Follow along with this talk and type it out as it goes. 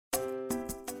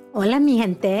Hola, mi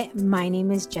gente. My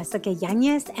name is Jessica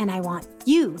Yanez, and I want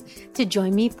you to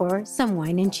join me for some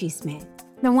Wine and Chisme.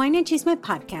 The Wine and Chisme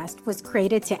podcast was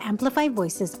created to amplify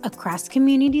voices across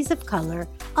communities of color,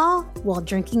 all while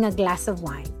drinking a glass of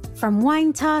wine. From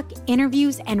wine talk,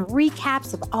 interviews, and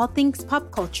recaps of all things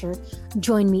pop culture,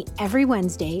 join me every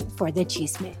Wednesday for the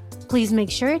Chisme. Please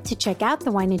make sure to check out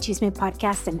the Wine and Chisme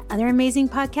podcast and other amazing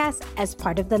podcasts as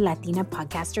part of the Latina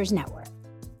Podcasters Network.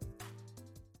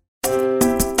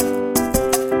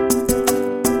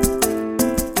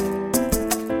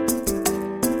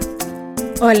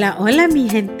 Hola, hola, mi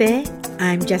gente.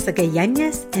 I'm Jessica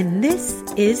Yanez, and this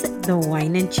is the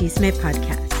Wine and Chisme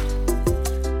podcast,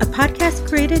 a podcast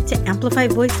created to amplify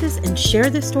voices and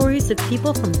share the stories of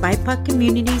people from BIPOC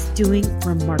communities doing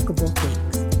remarkable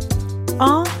things,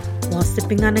 all while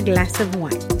sipping on a glass of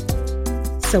wine.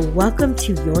 So welcome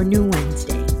to your new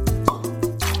Wednesday.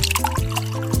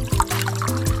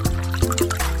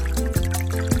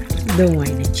 The Wine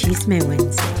and Chisme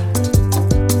Wednesday.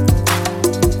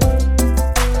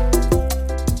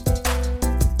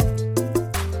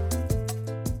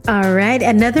 All right,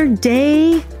 another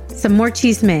day, some more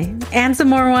chisme and some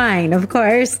more wine, of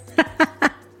course.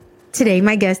 Today,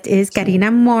 my guest is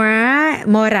Karina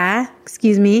Mora,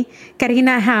 excuse me.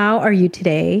 Karina, how are you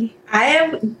today? I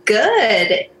am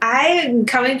good. I'm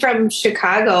coming from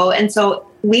Chicago, and so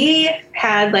we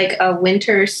had like a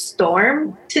winter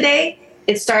storm today.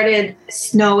 It started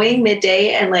snowing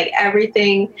midday, and like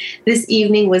everything this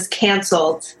evening was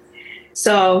canceled.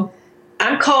 So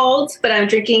I'm cold, but I'm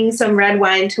drinking some red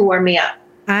wine to warm me up.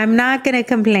 I'm not going to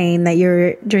complain that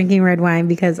you're drinking red wine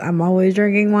because I'm always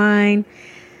drinking wine.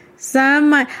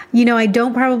 I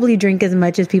don't probably drink as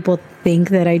much as people think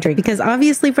that I drink because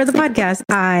obviously for the podcast,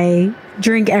 I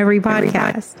drink every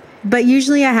podcast. But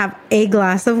usually I have a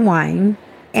glass of wine,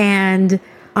 and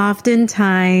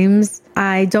oftentimes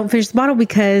I don't finish the bottle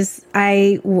because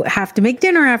I have to make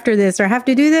dinner after this or have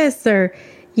to do this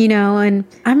and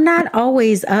I'm not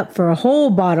always up for a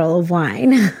whole bottle of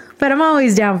wine, but I'm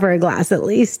always down for a glass at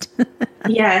least.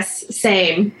 Yes,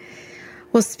 same.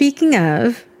 Well, speaking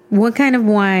of, what kind of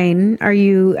wine are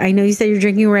you? I know you said you're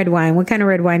drinking red wine. What kind of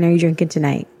red wine are you drinking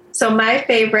tonight? So my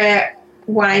favorite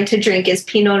wine to drink is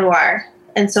Pinot Noir.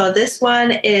 And so this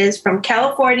one is from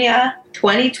California,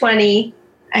 2020.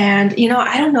 And,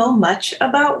 I don't know much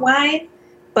about wine,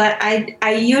 but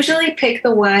I usually pick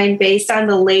the wine based on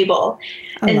the label.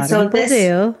 A lot of people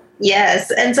do.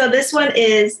 Yes. And so this one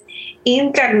is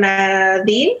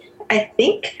Incarnadin, I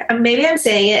think. Maybe I'm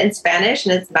saying it in Spanish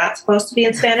and it's not supposed to be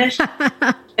in Spanish.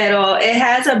 Pero it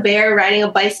has a bear riding a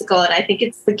bicycle, and I think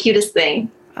it's the cutest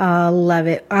thing. Oh, love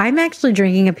it. I'm actually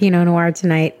drinking a Pinot Noir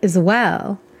tonight as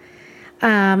well.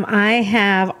 I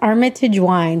have Armitage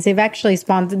Wines. They've actually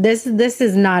sponsored this. This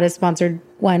is not a sponsored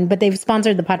one, but they've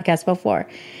sponsored the podcast before.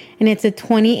 And it's a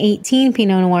 2018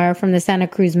 Pinot Noir from the Santa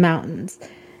Cruz Mountains.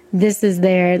 This is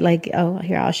their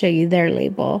here, I'll show you their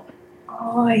label.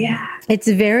 Oh, yeah. It's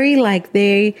very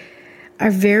they are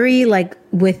very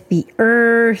with the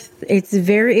earth.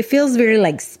 It feels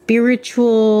very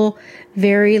spiritual,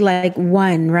 very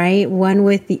one, right? One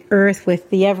with the earth,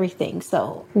 with the everything.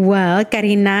 So, well,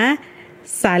 Karina,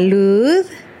 salud.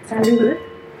 Salud.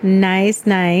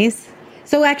 Nice.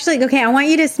 So actually, okay, I want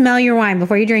you to smell your wine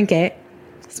before you drink it.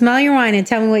 Smell your wine and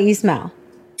tell me what you smell.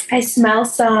 I smell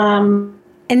some...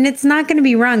 And it's not going to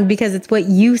be wrong because it's what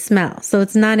you smell. So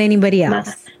it's not anybody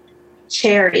else.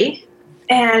 Cherry.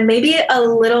 And maybe a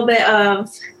little bit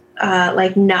of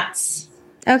nuts.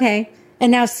 Okay.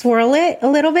 And now swirl it a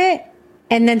little bit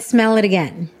and then smell it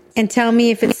again. And tell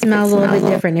me if it smells a little bit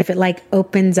different, if it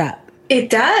opens up. It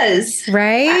does.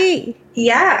 Right?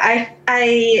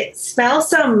 I smell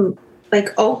some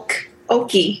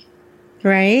oaky.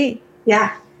 Right?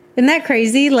 Yeah. Isn't that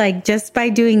crazy? Just by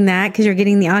doing that, because you're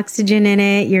getting the oxygen in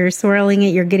it, you're swirling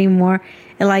it, you're getting more,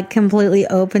 it completely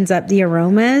opens up the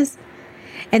aromas.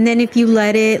 And then if you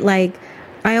let it,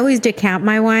 I always decant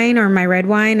my wine or my red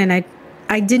wine, and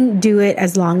I didn't do it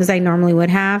as long as I normally would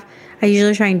have. I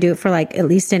usually try and do it for at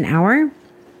least an hour,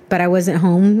 but I wasn't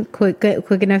home quick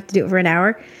enough to do it for an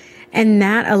hour. And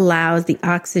that allows the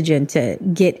oxygen to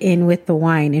get in with the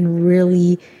wine and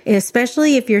really,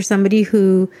 especially if you're somebody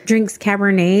who drinks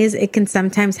Cabernets, it can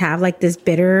sometimes have this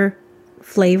bitter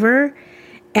flavor.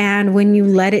 And when you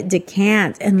let it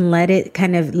decant and let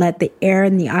the air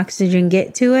and the oxygen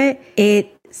get to it,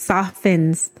 it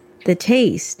softens the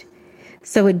taste.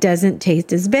 So it doesn't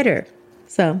taste as bitter.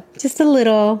 So just a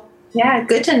little. Yeah,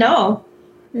 good to know.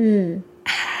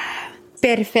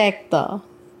 Perfecto.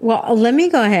 Well, let me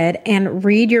go ahead and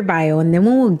read your bio, and then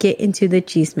we'll get into the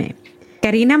chisme.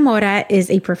 Karina Mora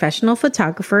is a professional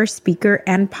photographer, speaker,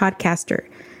 and podcaster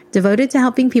devoted to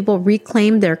helping people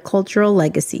reclaim their cultural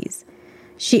legacies.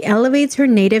 She elevates her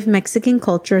native Mexican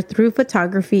culture through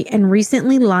photography and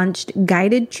recently launched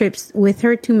guided trips with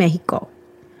her to Mexico.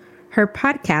 Her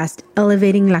podcast,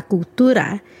 Elevating la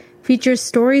Cultura, features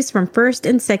stories from first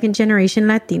and second generation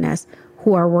Latinas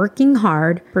who are working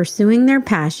hard, pursuing their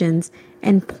passions,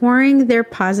 and pouring their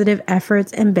positive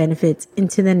efforts and benefits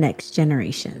into the next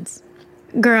generations.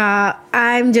 Girl,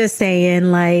 I'm just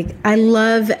saying, like, I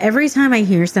love every time I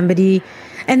hear somebody,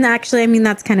 and actually, I mean,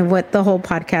 that's kind of what the whole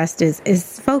podcast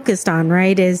is focused on,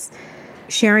 right? Is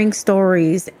sharing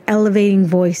stories, elevating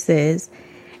voices.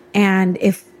 And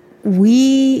if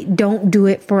we don't do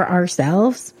it for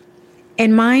ourselves,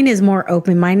 and mine is more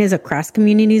open, mine is across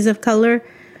communities of color.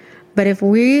 But if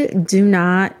we do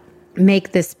not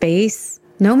make the space,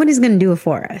 nobody's going to do it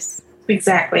for us.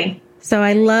 Exactly. So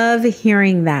I love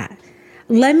hearing that.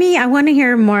 I want to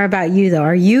hear more about you though.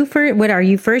 Are you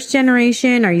first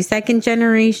generation? Are you second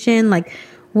generation? Like,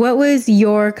 what was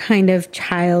your kind of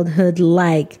childhood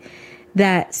like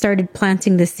that started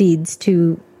planting the seeds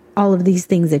to all of these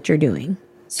things that you're doing?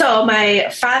 So my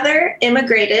father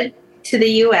immigrated to the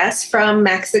U.S. from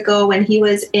Mexico when he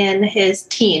was in his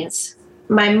teens.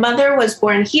 My mother was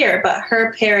born here, but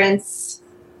her parents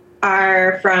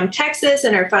are from Texas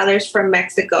and her father's from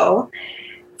Mexico.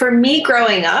 For me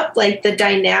growing up, like the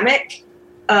dynamic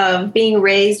of being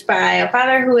raised by a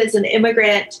father who is an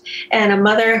immigrant and a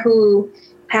mother who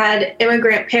had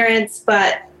immigrant parents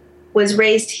but was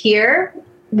raised here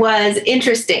was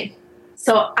interesting.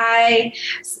 So I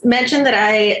mentioned that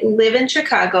I live in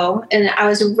Chicago and I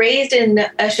was raised in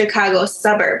a Chicago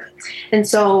suburb. And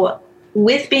so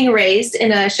with being raised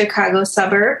in a Chicago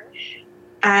suburb,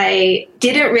 I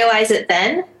didn't realize it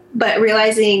then, but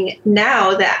realizing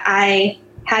now that I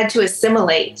had to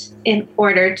assimilate in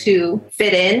order to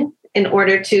fit in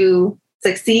order to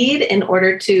succeed, in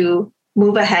order to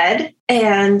move ahead.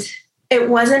 And it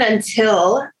wasn't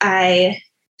until I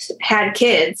had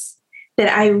kids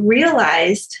that I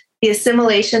realized the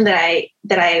assimilation that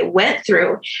I went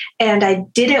through, and I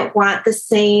didn't want the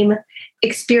same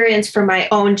experience for my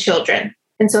own children.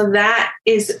 And so that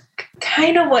is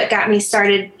kind of what got me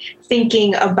started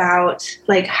thinking about,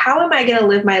 like, how am I going to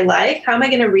live my life? How am I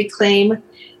going to reclaim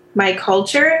my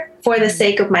culture for the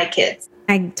sake of my kids?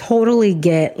 I totally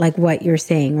get like what you're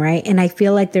saying, right? And I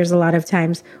feel like there's a lot of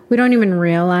times we don't even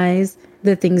realize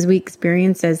the things we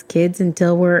experience as kids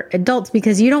until we're adults,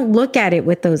 because you don't look at it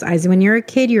with those eyes. When you're a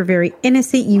kid, you're very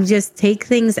innocent. You just take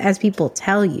things as people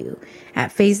tell you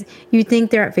you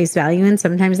think they're at face value, and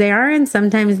sometimes they are and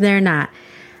sometimes they're not.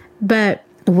 But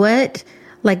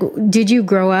did you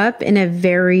grow up in a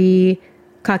very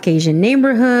Caucasian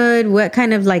neighborhood? What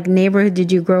kind of like neighborhood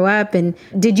did you grow up in?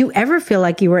 Did you ever feel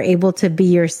like you were able to be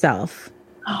yourself?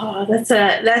 Oh, that's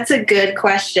a good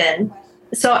question.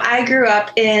 So I grew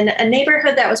up in a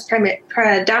neighborhood that was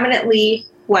predominantly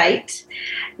white.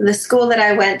 The school that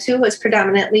I went to was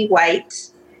predominantly white,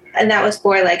 and that was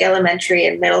for like elementary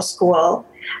and middle school.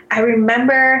 I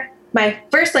remember my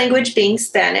first language being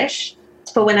Spanish,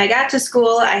 but when I got to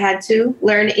school, I had to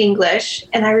learn English.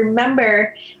 And I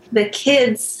remember the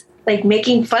kids like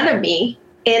making fun of me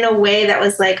in a way that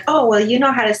was like, oh, well, you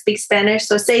know how to speak Spanish,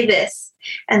 so say this.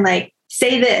 And like,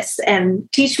 say this and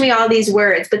teach me all these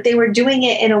words. But they were doing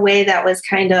it in a way that was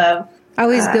kind of... I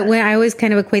always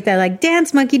kind of equate that like,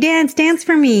 dance, monkey, dance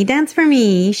for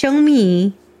me, show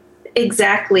me.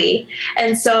 Exactly.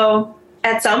 And so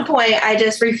at some point, I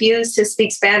just refused to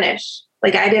speak Spanish.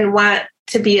 Like, I didn't want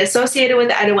to be associated with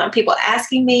it. I didn't want people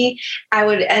asking me. I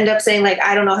would end up saying like,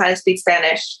 I don't know how to speak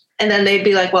Spanish. And then they'd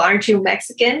be like, well, aren't you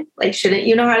Mexican? Like, shouldn't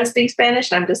you know how to speak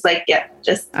Spanish? And I'm just like, yeah,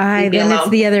 just leave me alone. Then it's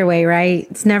the other way, right?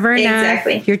 It's never enough.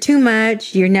 Exactly. You're too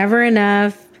much. You're never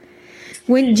enough.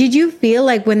 Did you feel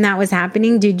like when that was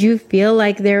happening, did you feel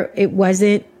like it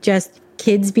wasn't just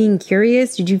kids being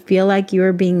curious? Did you feel like you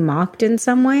were being mocked in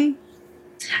some way?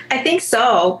 I think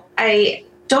so. I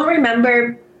don't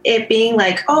remember it being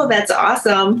like, oh, that's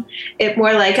awesome. It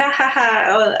more like,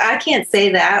 oh, I can't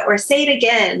say that, or say it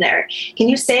again, or can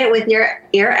you say it with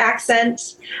your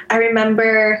accent? I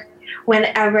remember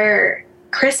whenever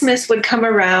Christmas would come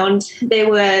around, they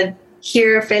would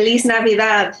hear Feliz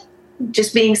Navidad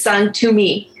just being sung to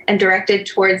me and directed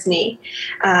towards me.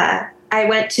 I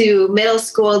went to middle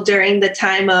school during the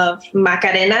time of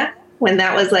Macarena, when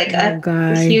that was like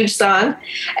a huge song.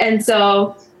 And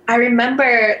so I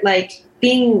remember like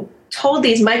being told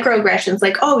these microaggressions,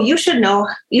 like, oh, you should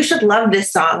love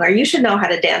this song, or you should know how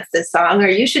to dance this song, or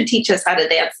you should teach us how to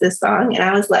dance this song. And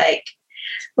I was like,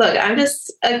 look, I'm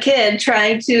just a kid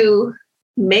trying to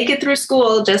make it through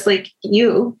school just like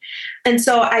you. And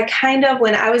so I kind of,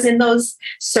 when I was in those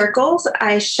circles,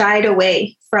 I shied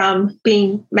away from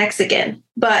being Mexican.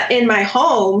 But in my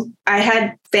home, I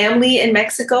had family in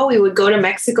Mexico. We would go to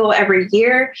Mexico every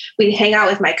year. We'd hang out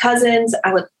with my cousins.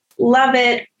 I would love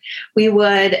it. We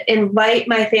would invite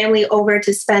my family over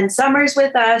to spend summers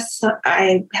with us.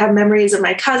 I have memories of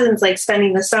my cousins like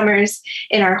spending the summers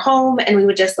in our home, and we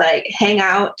would just like hang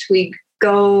out. We'd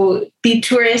go be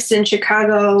tourists in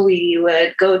Chicago. We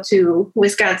would go to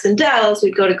Wisconsin Dells.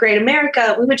 We'd go to Great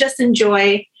America. We would just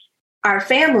enjoy our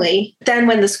family. Then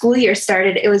when the school year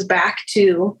started, it was back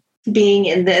to being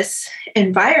in this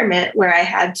environment where I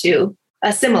had to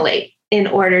assimilate in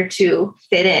order to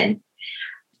fit in.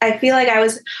 I feel like I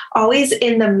was always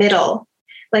in the middle,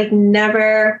 like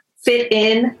never fit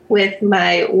in with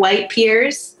my white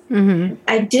peers. Mm-hmm.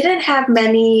 I didn't have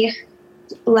many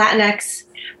Latinx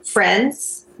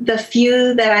friends. The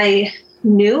few that I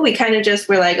knew, we kind of just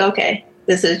were like, okay,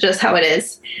 this is just how it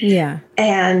is. Yeah.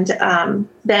 And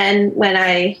then when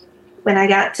I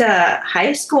got to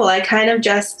high school, I kind of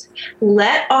just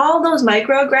let all those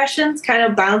microaggressions kind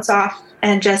of bounce off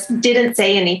and just didn't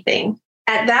say anything.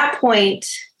 At that point,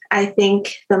 I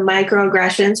think the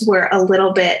microaggressions were a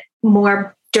little bit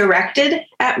more directed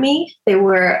at me. They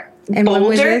were And bolder. when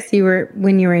was this?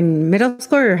 When you were in middle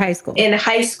school or high school? In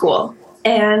high school.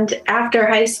 And after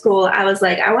high school, I was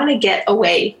like, I want to get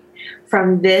away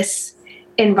from this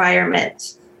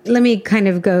environment. Let me kind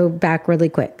of go back really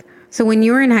quick. So when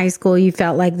you were in high school, you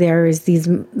felt like there was these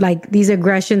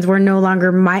aggressions were no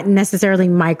longer necessarily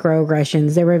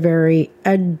microaggressions. They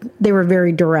were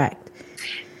very direct.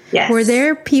 Yes. Were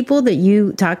there people that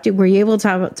you talked to? Were you able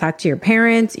to talk to your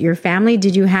parents, your family?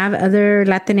 Did you have other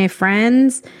Latina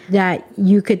friends that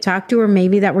you could talk to, or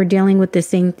maybe that were dealing with the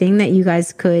same thing that you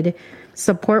guys could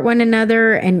support one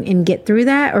another and get through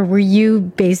that? Or were you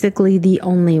basically the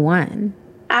only one?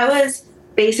 I was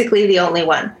basically the only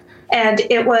one. And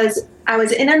I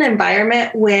was in an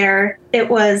environment where it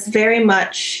was very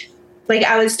much like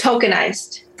I was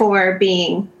tokenized for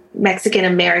being Mexican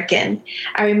American.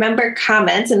 I remember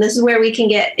comments, and this is where we can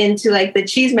get into like the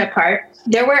chisme part.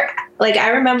 There were I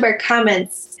remember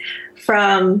comments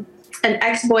from an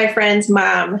ex-boyfriend's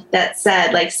mom that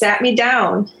said, sat me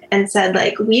down and said,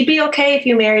 we'd be okay if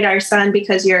you married our son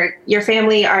because your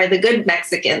family are the good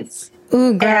Mexicans.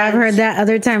 Ooh, girl, I've heard that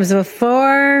other times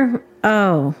before.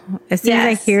 Oh, as soon as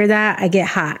I hear that, I get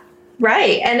hot.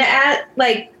 Right. And at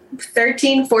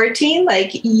 13, 14,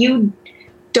 you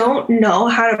don't know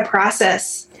how to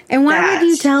process. And why would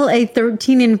you tell a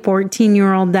 13 and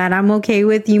 14-year-old that I'm okay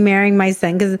with you marrying my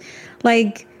son? Because,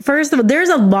 first of all, there's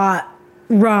a lot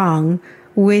wrong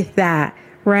with that,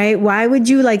 right? Why would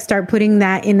you start putting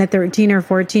that in a 13 or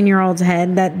 14-year-old's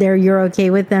head that you're okay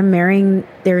with them marrying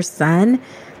their son?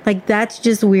 That's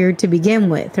just weird to begin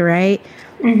with, right?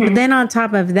 Mm-hmm. But then on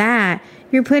top of that,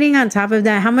 you're putting on top of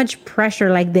that how much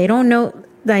pressure. They don't know.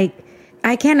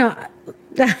 I cannot.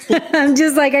 I'm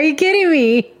just are you kidding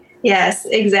me? Yes,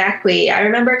 exactly. I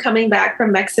remember coming back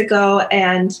from Mexico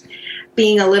and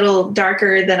being a little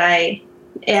darker than I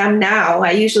am now.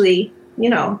 I usually,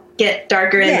 get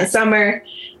darker in the summer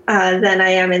than I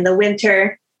am in the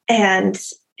winter. And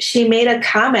she made a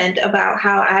comment about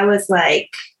how I was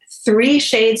 3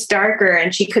 shades darker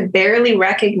and she could barely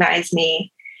recognize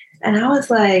me. And I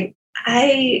was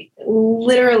I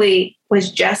literally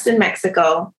was just in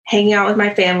Mexico, hanging out with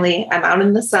my family. I'm out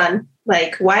in the sun.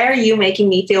 Why are you making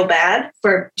me feel bad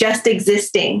for just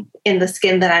existing in the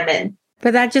skin that I'm in?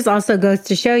 But that just also goes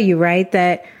to show you, right,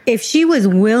 that if she was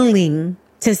willing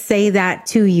to say that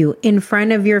to you in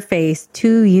front of your face,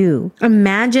 to you,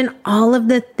 imagine all of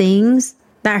the things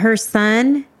that her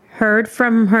son heard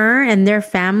from her and their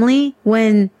family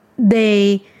when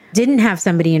they didn't have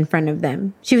somebody in front of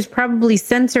them. She was probably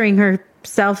censoring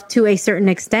herself to a certain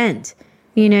extent.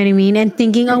 You know what I mean? And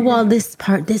thinking, oh, well, this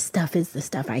stuff is the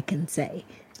stuff I can say.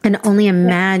 And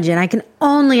I can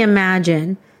only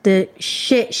imagine the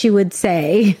shit she would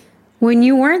say when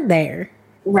you weren't there.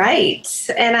 Right.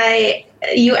 And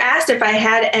you asked if I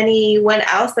had anyone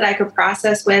else that I could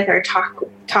process with or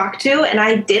talk to, and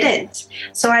I didn't.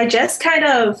 So I just kind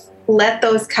of let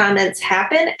those comments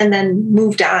happen and then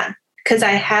moved on because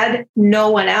I had no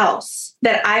one else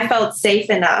that I felt safe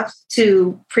enough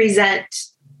to present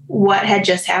what had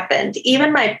just happened.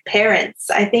 Even my parents,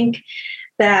 I think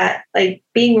that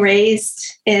being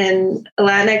raised in a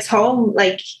Latinx home,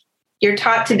 you're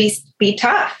taught to be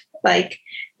tough.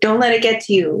 Don't let it get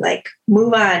to you.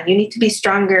 Move on. You need to be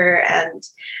stronger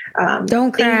and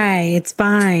don't cry. It's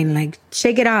fine.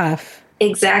 Shake it off.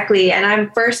 Exactly. And I'm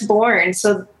firstborn.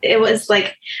 So it was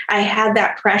like I had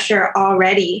that pressure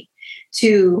already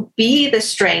to be the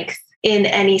strength in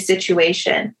any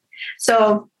situation.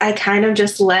 So I kind of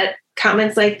just let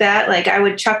comments like that, like I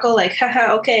would chuckle, like,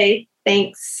 haha, okay,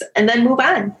 thanks, and then move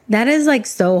on. That is like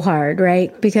so hard,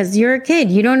 right? Because you're a kid.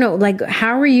 You don't know, like,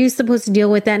 how are you supposed to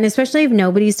deal with that? And especially if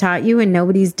nobody's taught you and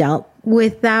nobody's dealt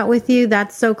with that with you,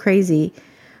 that's so crazy.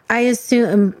 I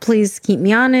assume, please keep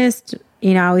me honest.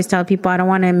 You know, I always tell people I don't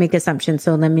want to make assumptions,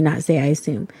 so let me not say I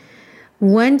assume.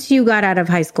 Once you got out of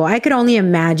high school, I could only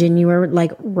imagine you were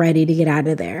like ready to get out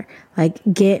of there. Like,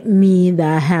 get me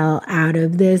the hell out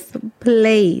of this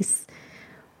place.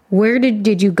 Where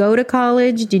did you go to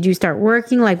college? Did you start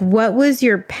working? Like, what was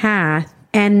your path?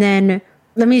 And then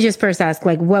let me just first ask,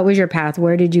 like, what was your path?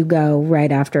 Where did you go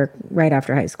right after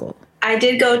high school? I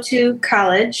did go to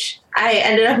college. I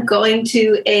ended up going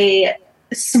to a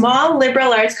small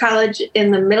liberal arts college in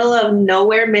the middle of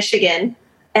nowhere, Michigan.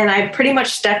 And I pretty much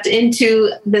stepped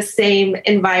into the same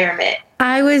environment.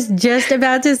 I was just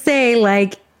about to say,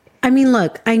 like, I mean,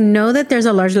 look, I know that there's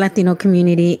a large Latino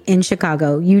community in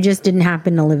Chicago. You just didn't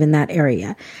happen to live in that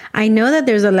area. I know that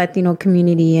there's a Latino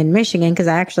community in Michigan because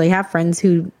I actually have friends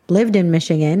who lived in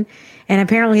Michigan. And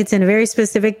apparently it's in a very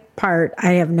specific part.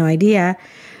 I have no idea.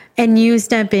 And you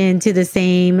step into the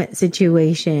same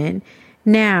situation.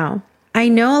 Now, I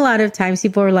know a lot of times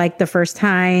people are like, the first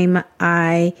time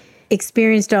I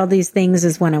experienced all these things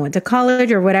is when I went to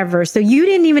college or whatever. So you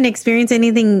didn't even experience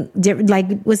anything different.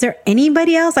 Like, was there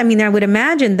anybody else? I mean, I would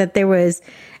imagine that there was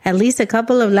at least a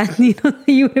couple of Latinos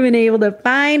that you would have been able to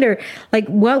find, or like,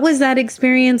 what was that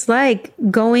experience like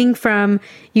going from,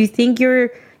 you think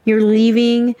you're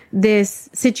leaving this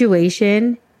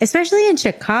situation, especially in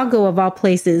Chicago of all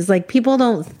places. Like, people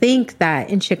don't think that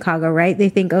in Chicago, right? They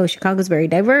think, oh, Chicago's very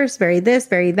diverse, very this,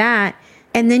 very that.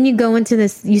 And then you go into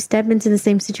this, you step into the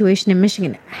same situation in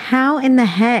Michigan. How in the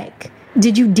heck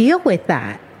did you deal with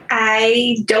that?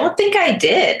 I don't think I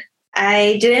did.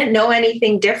 I didn't know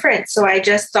anything different. So I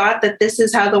just thought that this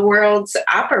is how the world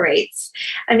operates.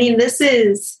 I mean, this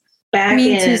is back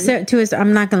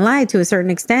I'm not going to lie, to a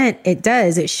certain extent, it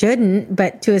does. It shouldn't,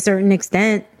 but to a certain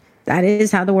extent, that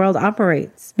is how the world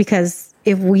operates. Because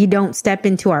if we don't step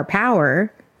into our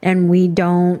power and we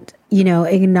don't,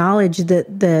 acknowledge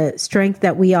the strength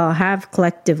that we all have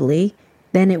collectively,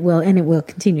 then it will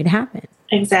continue to happen.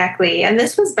 Exactly. And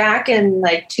this was back in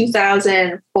like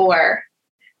 2004,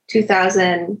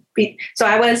 2000. So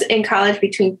I was in college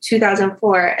between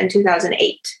 2004 and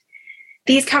 2008.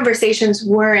 These conversations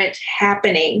weren't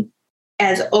happening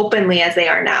as openly as they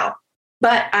are now,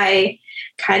 but I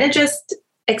kind of just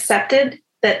accepted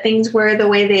that things were the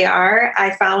way they are.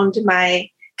 I found my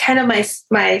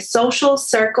social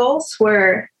circles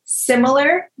were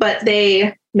similar, but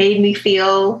they made me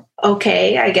feel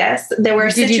okay, I guess. There were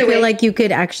Did you feel like you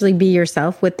could actually be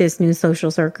yourself with this new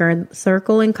social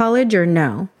circle in college, or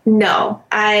no? No,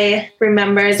 I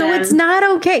remember So it's not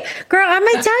okay. Girl, I'm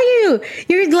going to tell you.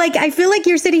 You're like, I feel like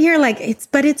you're sitting here like,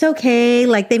 it's okay.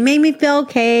 Like, they made me feel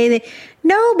okay.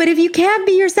 No, but if you can't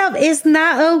be yourself, it's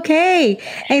not okay.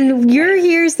 And you're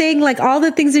here saying like all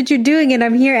the things that you're doing, and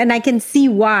I'm here and I can see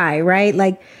why, right?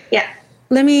 Like, yeah.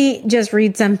 Let me just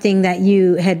read something that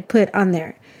you had put on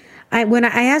there. When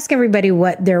I ask everybody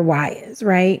what their why is,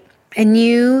 right? And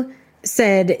you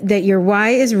said that your why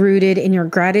is rooted in your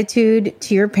gratitude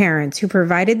to your parents who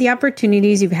provided the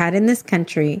opportunities you've had in this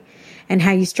country, and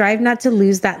how you strive not to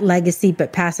lose that legacy,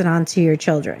 but pass it on to your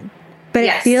children. But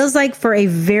yes, it feels like for a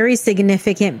very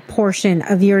significant portion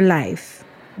of your life,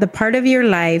 the part of your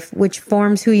life which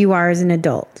forms who you are as an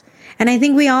adult. And I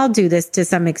think we all do this to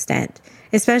some extent,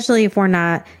 especially if we're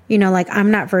not, like, I'm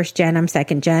not first gen, I'm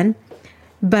second gen.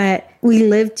 But we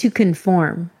live to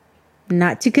conform,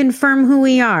 not to confirm who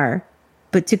we are,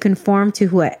 but to conform to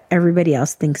what everybody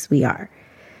else thinks we are.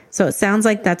 So it sounds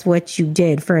like that's what you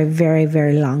did for a very,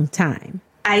 very long time.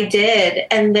 I did.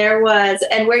 And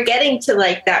we're getting to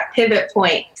like that pivot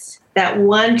point, that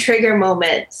one trigger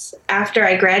moment after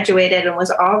I graduated and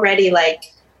was already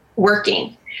like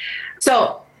working.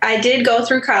 So I did go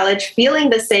through college feeling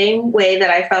the same way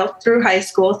that I felt through high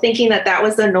school, thinking that that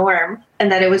was the norm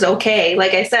and that it was okay.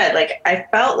 Like I said, like I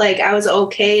felt like I was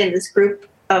okay in this group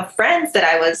of friends that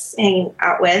I was hanging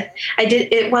out with.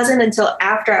 It wasn't until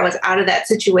after I was out of that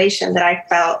situation that I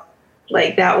felt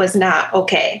like that was not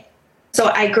okay. So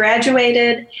I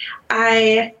graduated,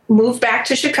 I moved back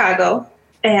to Chicago,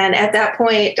 and at that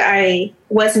point I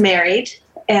was married.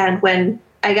 And when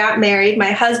I got married,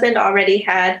 my husband already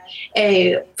had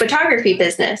a photography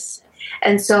business.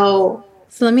 And so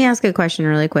let me ask a question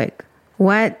really quick.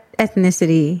 What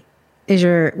ethnicity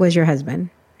was your husband?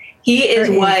 He is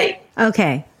white.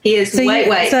 Okay. He is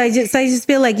white. So I just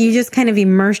feel like you just kind of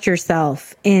immersed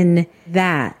yourself in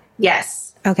that.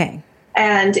 Yes. Okay.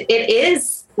 And it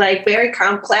is like very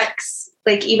complex,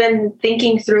 like even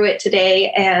thinking through it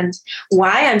today and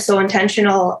why I'm so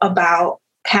intentional about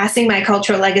passing my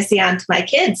cultural legacy on to my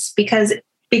kids,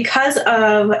 because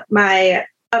of my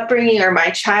upbringing or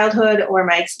my childhood or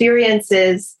my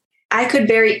experiences, I could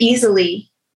very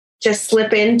easily just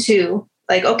slip into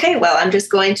like, okay, well, I'm just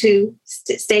going to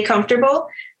stay comfortable,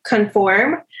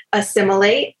 conform,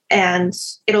 assimilate, and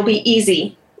it'll be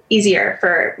easier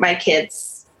for my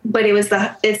kids. But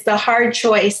it's the hard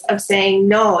choice of saying,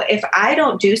 no, if I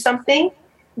don't do something,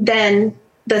 then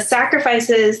the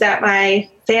sacrifices that my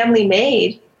family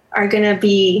made are going to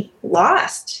be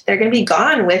lost. They're going to be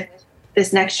gone with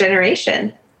this next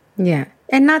generation. Yeah.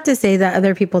 And not to say that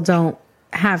other people don't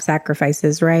have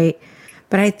sacrifices, right?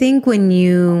 But I think when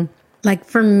you, like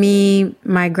for me,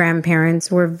 my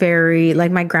grandparents were very,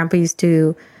 like my grandpa used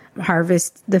to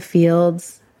harvest the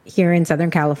fields here in Southern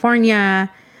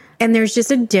California. And there's just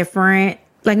a different,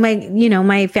 like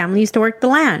my family used to work the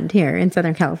land here in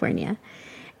Southern California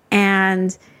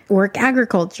and work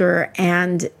agriculture.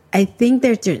 And I think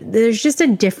there's just a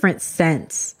different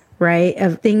sense, right,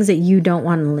 of things that you don't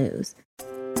want to lose.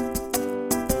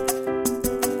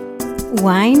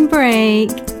 Wine break.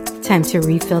 Time to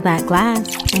refill that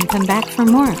glass and come back for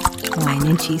more Wine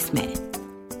and Chisme.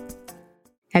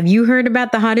 Have you heard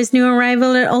about the hottest new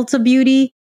arrival at Ulta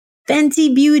Beauty?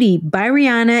 Fenty Beauty by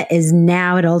Rihanna is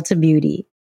now at Ulta Beauty.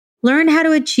 Learn how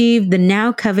to achieve the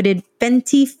now coveted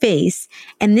Fenty face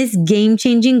and this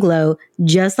game-changing glow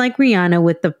just like Rihanna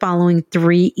with the following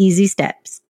 3 easy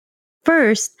steps.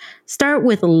 First, start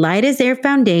with light as air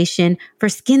foundation for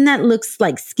skin that looks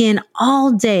like skin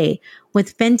all day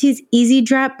with Fenty's Easy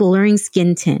Drop Blurring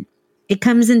Skin Tint. It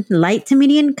comes in light to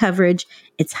medium coverage,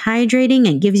 it's hydrating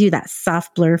and gives you that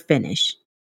soft blur finish.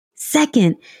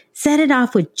 Second, set it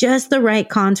off with just the right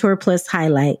contour plus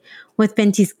highlight with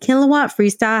Fenty's Kilowatt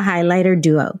Freestyle Highlighter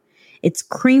Duo. It's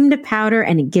cream to powder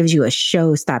and it gives you a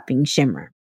show-stopping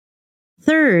shimmer.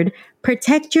 Third,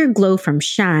 protect your glow from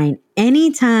shine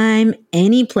anytime,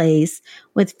 any place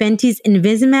with Fenty's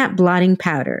Invisimatte Blotting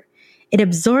Powder. It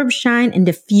absorbs shine and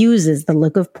diffuses the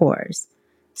look of pores.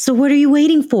 So what are you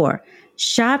waiting for?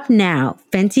 Shop now,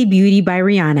 Fenty Beauty by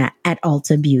Rihanna at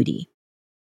Ulta Beauty.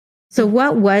 So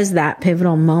what was that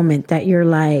pivotal moment that you're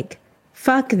like,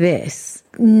 fuck this?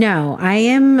 No, I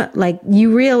am like,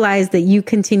 you realize that you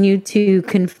continue to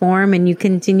conform and you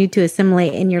continue to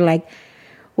assimilate and you're like,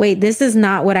 wait, this is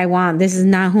not what I want. This is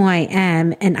not who I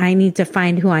am. And I need to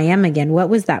find who I am again. What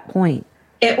was that point?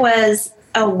 It was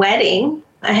a wedding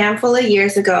a handful of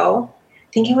years ago.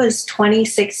 I think it was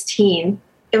 2016.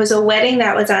 It was a wedding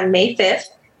that was on May 5th.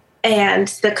 And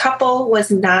the couple was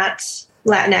not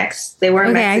Latinx. They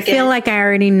weren't Mexican. I feel like I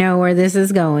already know where this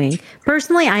is going.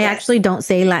 Personally, I actually don't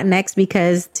say Latinx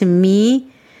because to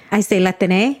me, I say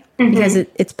Latine because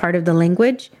it's part of the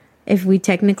language. If we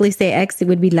technically say X, it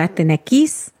would be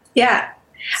Latinx. Yeah.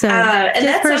 So and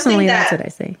just personally, that's what I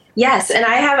say. Yes. And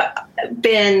I have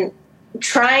been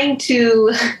trying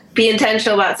to be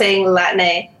intentional about saying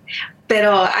Latine. But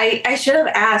I should have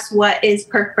asked what is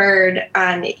preferred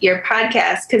on your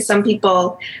podcast because some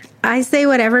people... I say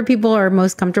whatever people are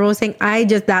most comfortable saying.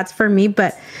 That's for me.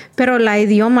 Pero la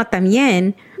idioma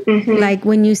también, like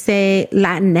when you say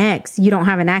Latinx, you don't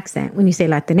have an accent. When you say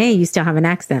Latine, you still have an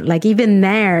accent. Like even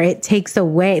there, it takes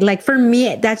away. Like for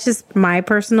me, that's just my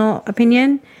personal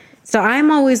opinion. So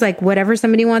I'm always like, whatever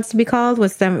somebody wants to be called,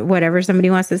 whatever somebody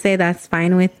wants to say, that's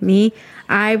fine with me.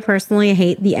 I personally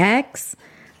hate the X.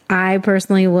 I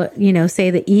personally would,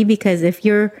 say the E because if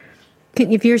you're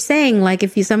saying like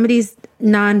if somebody's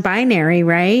non-binary,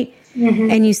 right?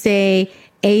 And you say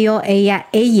ello, ella,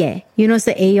 ella, you don't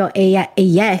say ello, ella,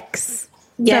 ex.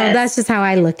 Yes. So that's just how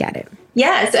I look at it.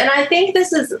 Yes. And I think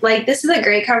this is a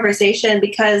great conversation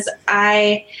because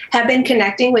I have been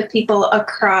connecting with people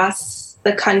across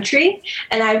the country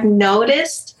and I've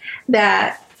noticed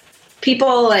that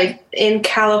people like in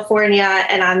California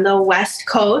and on the West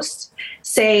Coast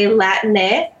say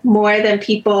Latine more than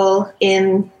people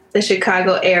in the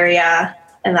Chicago area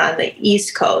and on the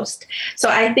East Coast. So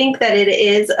I think that it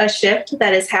is a shift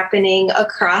that is happening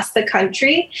across the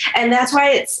country. And that's why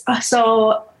it's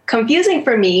so confusing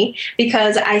for me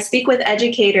because I speak with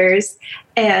educators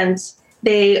and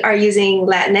they are using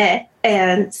Latine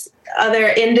and other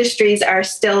industries are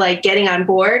still like getting on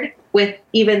board with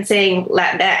even saying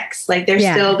Latinx. Like they're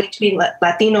still between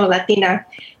Latino, Latina.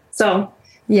 So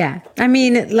yeah, I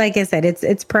mean, like I said,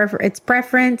 it's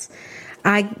preference.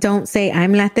 I don't say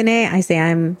I'm Latine. I say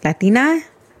I'm Latina.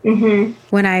 Mm-hmm.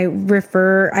 When I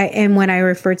refer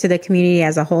to the community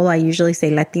as a whole, I usually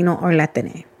say Latino or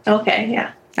Latine. Okay,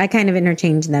 yeah. I kind of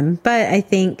interchange them, but I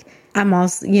think I'm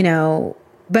also,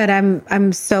 but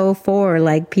I'm so for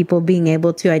like people being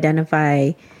able to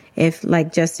identify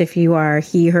if you are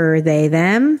he, her, they,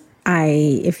 them.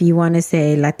 If you want to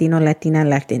say Latino, Latina,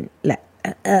 Latin,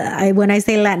 when I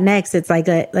say Latinx, it's like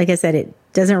I said, it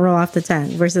doesn't roll off the tongue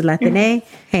versus Latine.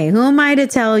 Mm-hmm. Hey, who am I to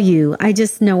tell you? I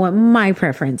just know what my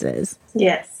preference is.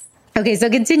 Yes. Okay, so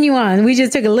continue on. We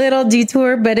just took a little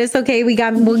detour, but it's okay.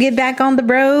 We'll get back on the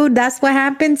road. That's what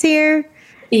happens here.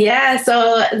 Yeah,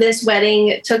 so this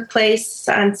wedding took place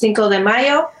on Cinco de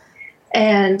Mayo.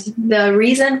 And the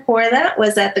reason for that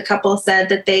was that the couple said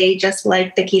that they just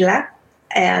liked tequila.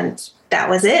 And that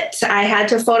was it. I had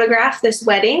to photograph this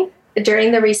wedding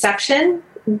during the reception.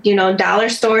 Dollar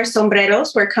store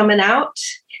sombreros were coming out.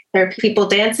 There were people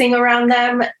dancing around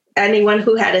them. Anyone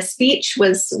who had a speech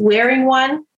was wearing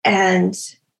one. And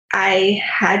I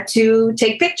had to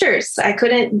take pictures. I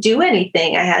couldn't do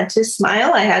anything. I had to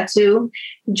smile. I had to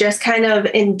just kind of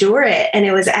endure it. And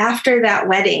it was after that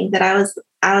wedding that I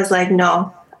was like,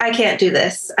 no, I can't do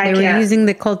this. They were using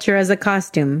the culture as a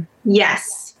costume.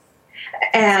 Yes.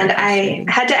 And I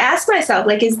had to ask myself,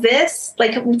 is this,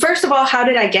 first of all, how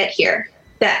did I get here?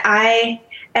 That I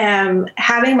am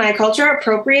having my culture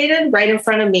appropriated right in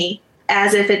front of me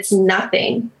as if it's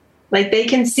nothing. They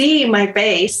can see my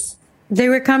face. They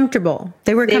were comfortable.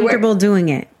 They were comfortable doing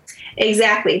it.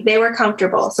 Exactly. They were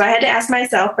comfortable. So I had to ask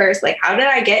myself first, how did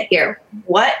I get here?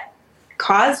 What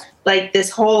caused this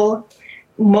whole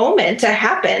moment to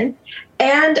happen?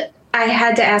 And I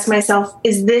had to ask myself,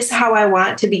 is this how I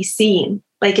want to be seen?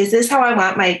 Is this how I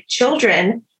want my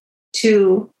children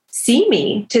to see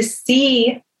me, to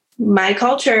see my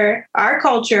culture, our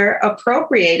culture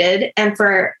appropriated, and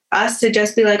for us to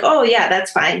just be like, oh yeah,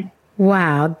 that's fine.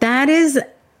 Wow. That is,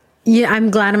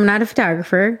 I'm glad I'm not a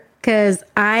photographer because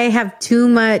I have too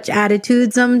much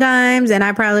attitude sometimes. And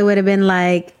I probably would have been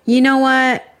like, you know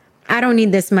what? I don't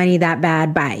need this money that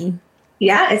bad. Bye.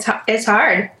 Yeah, it's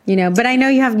hard. But I know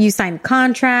you sign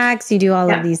contracts, you do all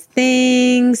of these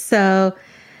things. So,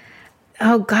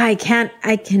 oh God,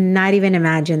 I cannot even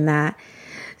imagine that.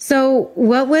 So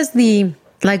what was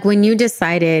when you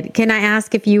decided, can I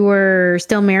ask if you were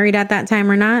still married at that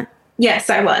time or not? Yes,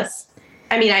 I was.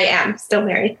 I am still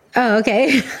married. Oh,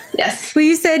 okay. Yes. Well,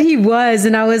 you said he was,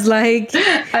 and I was like,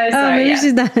 I'm sorry, maybe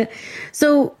she's not.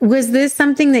 So was this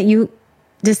something that you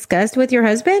discussed with your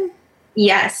husband?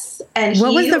 Yes. And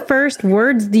what was the first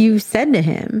words you said to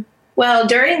him? Well,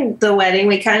 during the wedding,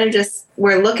 we kind of just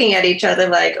were looking at each other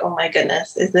like, oh my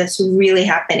goodness, is this really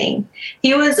happening?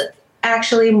 He was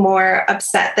actually more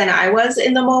upset than I was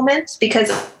in the moment because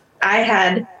I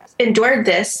had endured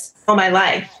this all my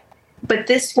life. But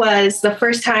this was the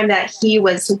first time that he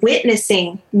was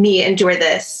witnessing me endure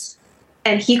this,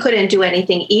 and he couldn't do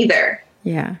anything either.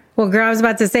 Yeah. Well, girl, I was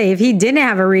about to say, if he didn't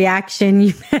have a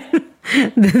reaction,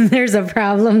 then there's a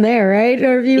problem there, right?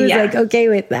 Or if he was okay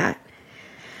with that.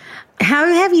 How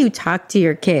have you talked to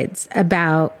your kids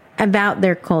about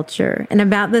their culture and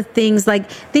about the things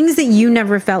that you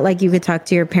never felt like you could talk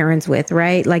to your parents with,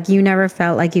 right? You never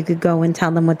felt like you could go and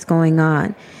tell them what's going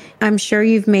on. I'm sure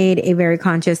you've made a very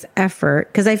conscious effort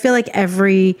because I feel like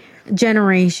every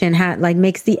generation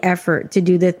makes the effort to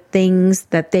do the things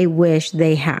that they wish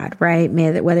they had, right?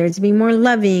 Whether it's being more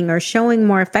loving or showing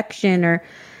more affection or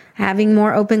having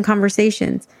more open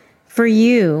conversations. For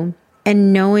you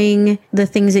and knowing the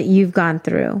things that you've gone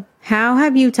through, how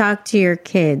have you talked to your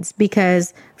kids?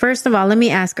 Because first of all, let me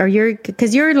ask,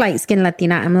 because you're light-skinned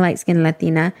Latina, I'm a light-skinned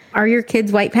Latina. Are your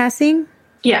kids white passing?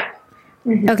 Yeah.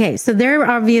 Mm-hmm. Okay, so they're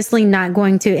obviously not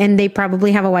going to, and they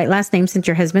probably have a white last name since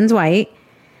your husband's white.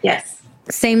 Yes.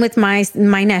 Same with my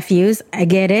nephews. I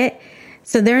get it.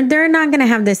 So they're not going to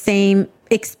have the same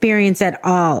experience at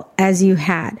all as you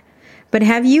had. But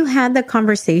have you had the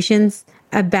conversations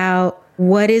about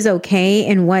what is okay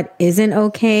and what isn't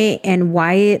okay and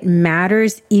why it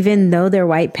matters even though they're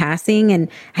white passing? And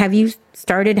have you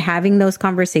started having those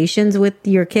conversations with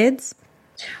your kids?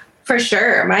 For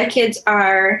sure. My kids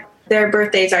their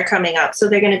birthdays are coming up. So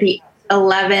they're going to be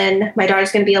 11. My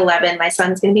daughter's going to be 11. My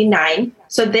son's going to be 9.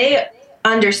 So they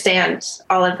understand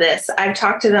all of this. I've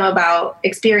talked to them about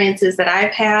experiences that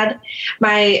I've had.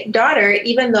 My daughter,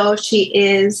 even though she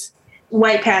is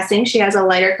white passing, she has a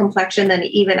lighter complexion than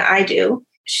even I do.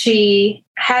 She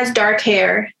has dark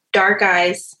hair, dark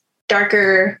eyes,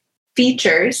 darker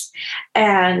features,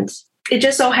 and it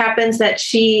just so happens that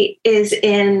she is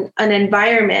in an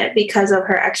environment because of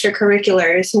her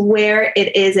extracurriculars where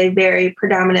it is a very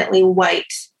predominantly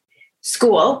white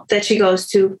school that she goes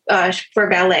to for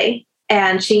ballet.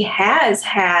 And she has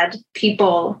had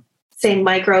people say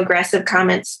microaggressive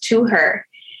comments to her.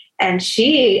 And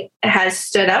she has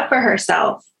stood up for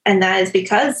herself. And that is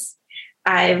because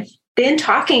I've been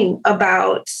talking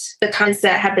about the comments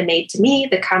that have been made to me,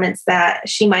 the comments that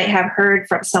she might have heard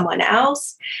from someone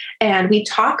else. And we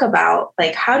talk about,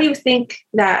 like, how do you think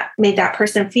that made that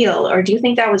person feel? Or do you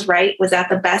think that was right? Was that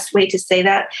the best way to say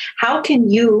that? How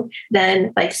can you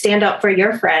then, like, stand up for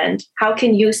your friend? How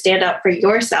can you stand up for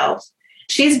yourself?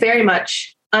 She's very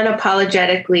much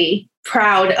unapologetically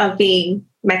proud of being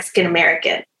Mexican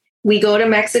American. We go to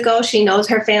Mexico. She knows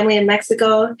her family in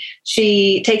Mexico.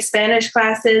 She takes Spanish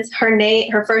classes.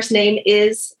 Her first name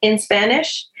is in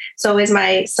Spanish. So is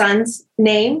my son's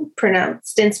name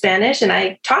pronounced in Spanish. And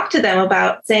I talk to them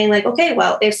about saying, like, okay,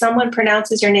 well, if someone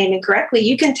pronounces your name incorrectly,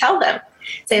 you can tell them.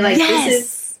 Say, like, this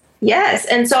is, yes.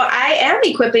 And so I am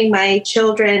equipping my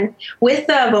children with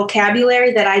the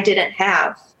vocabulary that I didn't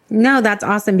have. No, that's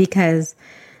awesome, because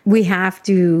we have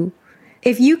to,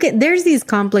 if you could, there's these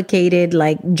complicated,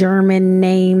 like, German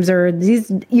names or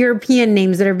these European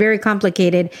names that are very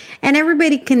complicated, and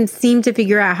everybody can seem to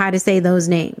figure out how to say those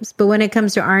names. But when it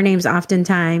comes to our names,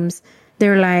 oftentimes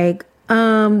they're like,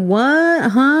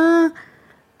 what? Huh?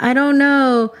 I don't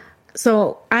know.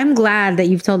 So I'm glad that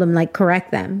you've told them, like,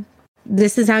 correct them.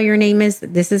 This is how your name is.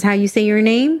 This is how you say your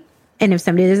name. And if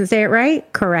somebody doesn't say it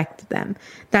right, correct them.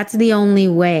 That's the only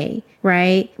way,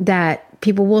 right, that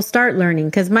people will start learning.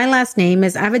 Because my last name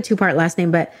is, I have a 2-part last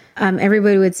name, but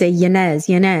everybody would say Yanez.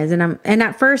 And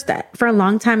at first, for a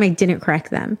long time, I didn't correct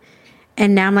them.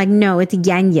 And now I'm like, no, it's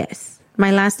Yanez.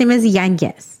 My last name is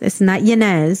Yanez. It's not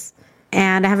Yanez.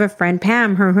 And I have a friend,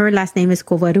 Pam, her last name is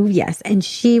Covarrubias. And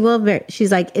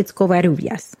she's like, it's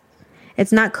Covarrubias.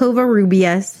 It's not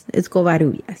Covarrubias, it's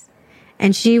Covarrubias.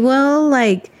 And she will,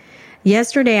 like,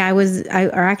 yesterday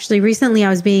recently I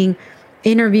was being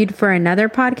interviewed for another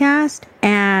podcast,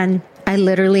 and I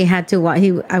literally had to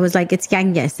I was like, it's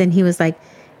Yanez. And he was like,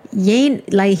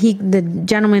 the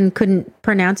gentleman couldn't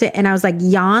pronounce it. And I was like,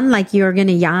 yan, like you're going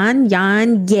to yan,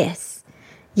 yes.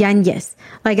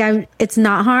 Like, it's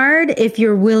not hard if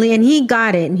you're willing. And he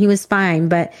got it and he was fine.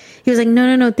 But he was like,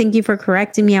 no, thank you for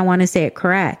correcting me. I want to say it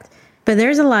correct. But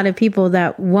there's a lot of people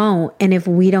that won't. And if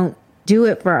we don't do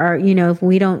it for if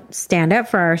we don't stand up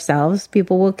for ourselves,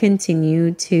 people will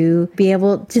continue to be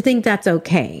able to think that's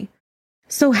okay.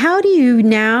 So how do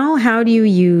you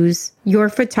use your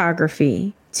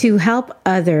photography to help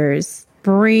others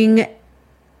bring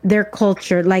their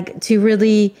culture, like, to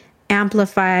really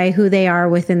amplify who they are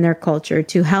within their culture,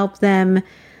 to help them?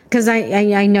 Because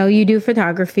I know you do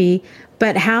photography,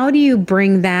 but how do you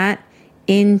bring that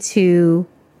into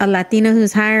a Latina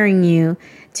who's hiring you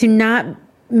to not,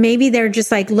 maybe they're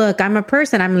just like, look, I'm a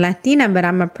person, I'm Latina, but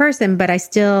I'm a person, but I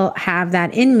still have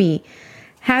that in me.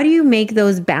 How do you make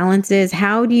those balances?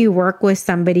 How do you work with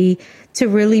somebody to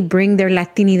really bring their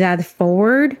Latinidad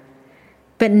forward,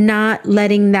 but not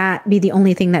letting that be the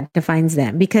only thing that defines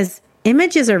them? Because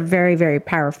images are very, very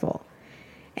powerful.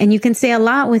 And you can say a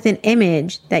lot with an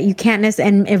image that you can't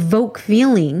and evoke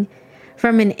feeling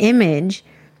from an image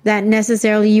that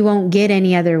necessarily you won't get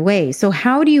any other way. So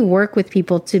how do you work with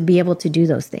people to be able to do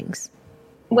those things?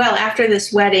 Well, after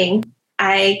this wedding,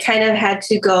 I kind of had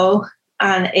to go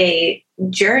on a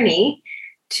journey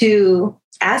to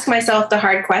ask myself the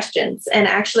hard questions. And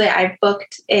actually, I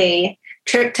booked a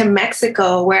trip to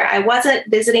Mexico where I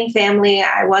wasn't visiting family.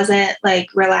 I wasn't, like,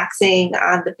 relaxing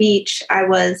on the beach. I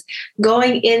was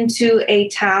going into a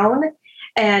town,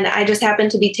 and I just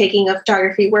happened to be taking a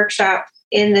photography workshop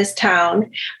in this town.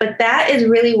 But that is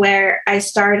really where I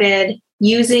started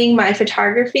using my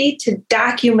photography to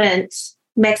document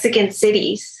Mexican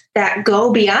cities that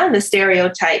go beyond the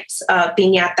stereotypes of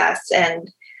piñatas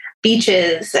and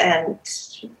beaches and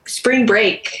spring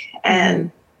break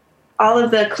and all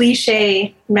of the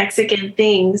cliche Mexican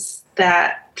things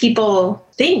that people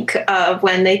think of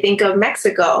when they think of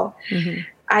Mexico. Mm-hmm.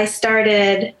 I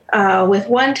started with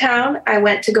one town I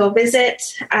went to go visit.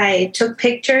 I took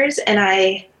pictures and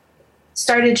I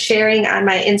started sharing on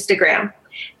my Instagram.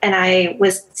 And I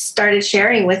started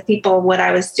sharing with people what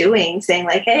I was doing, saying,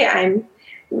 like, hey, I'm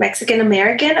Mexican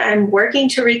American. I'm working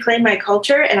to reclaim my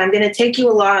culture, and I'm going to take you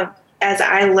along as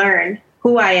I learn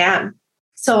who I am.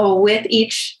 So with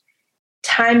each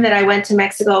time that I went to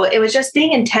Mexico, it was just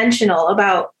being intentional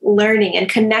about learning and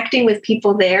connecting with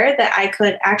people there that I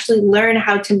could actually learn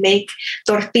how to make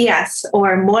tortillas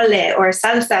or mole or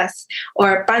salsas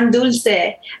or pan dulce.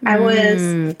 I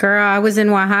was in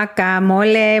Oaxaca.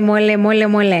 Mole,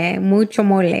 mucho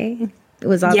mole. It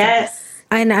was awesome. Yes.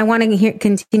 and I want to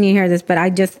continue to hear this,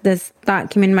 but this thought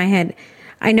came in my head.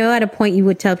 I know at a point you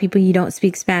would tell people you don't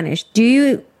speak Spanish.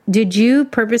 Did you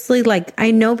purposely, like, I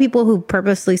know people who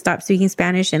purposely stopped speaking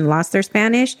Spanish and lost their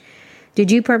Spanish. Did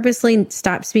you purposely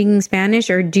stop speaking Spanish,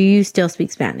 or do you still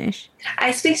speak Spanish?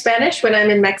 I speak Spanish when I'm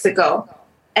in Mexico,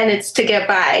 and it's to get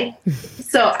by.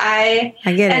 So I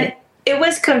get it. It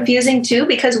was confusing too,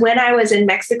 because when I was in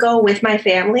Mexico with my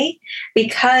family,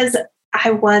 because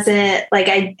I wasn't like,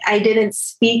 I didn't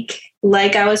speak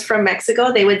like I was from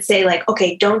Mexico, they would say like,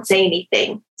 okay, don't say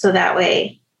anything. So that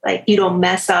way, like, you don't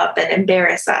mess up and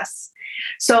embarrass us.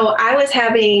 So I was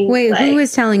having... Wait, who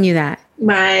was telling you that?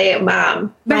 My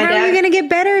mom. But how are you going to get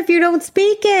better if you don't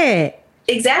speak it?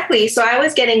 Exactly. So I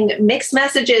was getting mixed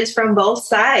messages from both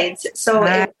sides. So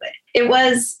it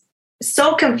was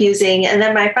so confusing. And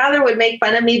then my father would make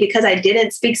fun of me because I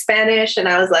didn't speak Spanish. And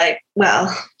I was like,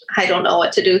 well, I don't know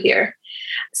what to do here.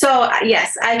 So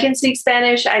yes, I can speak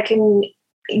Spanish. I can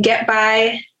get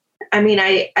by. I mean,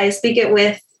 I speak it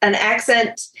with an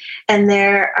accent, and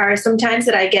there are some times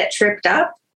that I get tripped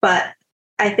up, but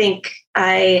I think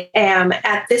I am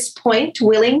at this point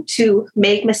willing to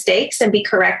make mistakes and be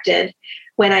corrected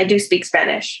when I do speak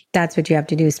Spanish. That's what you have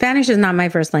to do. Spanish is not my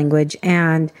first language.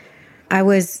 And I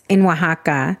was in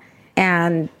Oaxaca,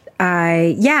 and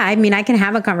I can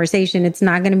have a conversation. It's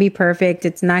not going to be perfect.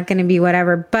 It's not going to be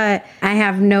whatever, but I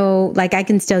have I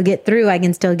can still get through. I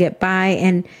can still get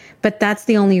by. But that's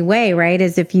the only way, right?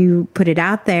 Is if you put it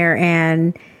out there,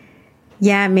 and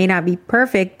it may not be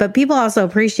perfect, but people also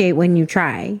appreciate when you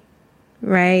try,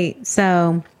 right?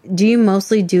 So do you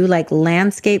mostly do like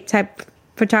landscape type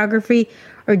photography,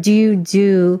 or do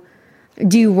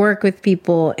you work with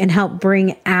people and help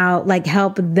bring out, like,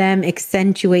 help them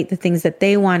accentuate the things that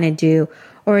they want to do?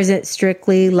 Or is it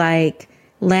strictly like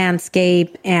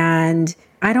landscape? And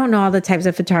I don't know all the types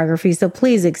of photography, so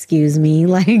please excuse me.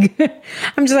 Like,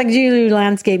 I'm just like, do you do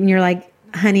landscape? And you're like,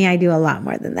 honey, I do a lot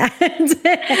more than that.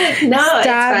 No,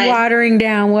 stop watering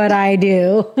down what I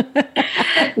do.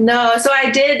 No, so I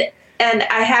did. And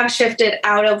I have shifted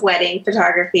out of wedding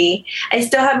photography. I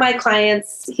still have my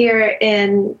clients here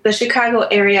in the Chicago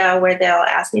area where they'll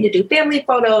ask me to do family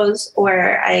photos,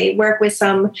 or I work with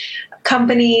some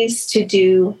companies to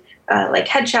do like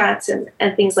headshots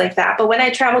and things like that. But when I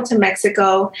travel to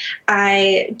Mexico,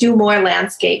 I do more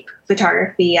landscape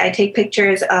photography. I take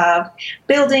pictures of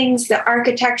buildings, the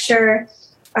architecture,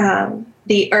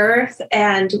 the earth.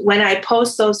 And when I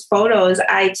post those photos,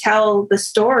 I tell the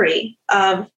story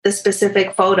of the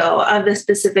specific photo, of the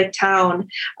specific town,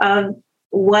 of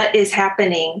what is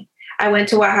happening. I went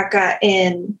to Oaxaca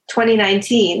in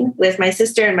 2019 with my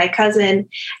sister and my cousin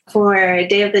for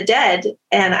Day of the Dead,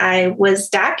 and I was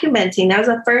documenting. That was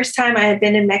the first time I had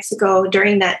been in Mexico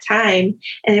during that time,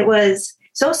 and it was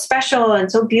so special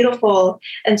and so beautiful.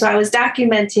 And so I was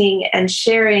documenting and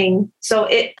sharing. So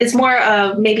it's more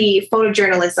of maybe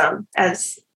photojournalism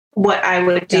as what I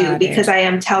would do, because I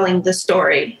am telling the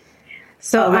story.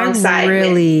 So alongside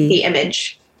with the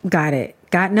image. Got it.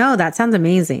 No, that sounds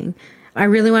amazing. I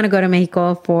really want to go to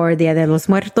Mexico for Dia de los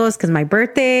Muertos, because my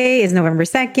birthday is November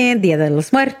 2nd, Dia de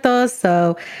los Muertos.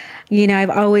 So, I've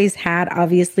always had,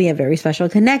 obviously, a very special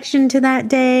connection to that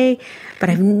day, but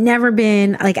I've never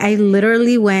been, I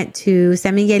literally went to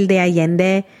San Miguel de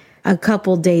Allende a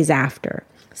couple days after.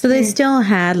 So they still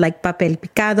had papel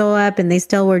picado up, and they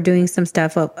still were doing some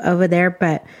stuff over there,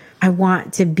 but I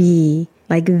want to be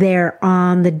there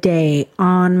on the day,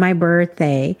 on my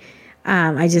birthday.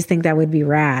 I just think that would be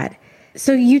rad.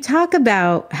 So you talk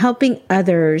about helping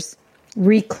others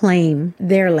reclaim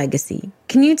their legacy.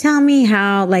 Can you tell me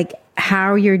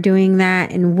how you're doing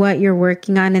that and what you're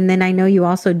working on? And then I know you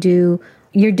also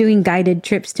you're doing guided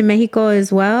trips to Mexico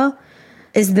as well.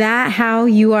 Is that how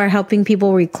you are helping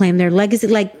people reclaim their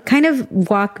legacy? Kind of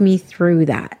walk me through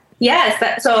that.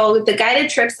 Yes. So the guided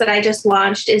trips that I just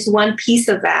launched is one piece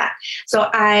of that. So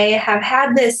I have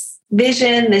had this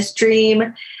vision, this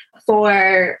dream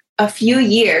for a few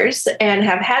years, and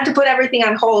have had to put everything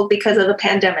on hold because of the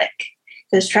pandemic,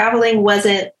 because traveling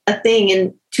wasn't a thing.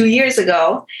 And 2 years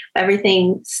ago,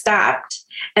 everything stopped.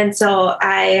 And so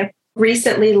I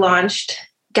recently launched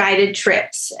guided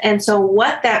trips. And so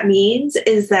what that means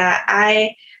is that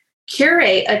I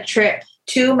curate a trip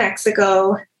to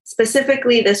Mexico.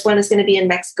 Specifically, this one is going to be in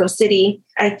Mexico City.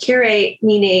 I curate,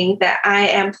 meaning that I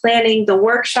am planning the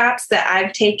workshops that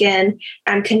I've taken.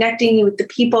 I'm connecting you with the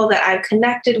people that I've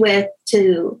connected with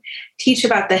to teach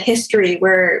about the history,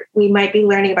 where we might be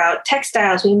learning about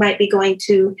textiles. We might be going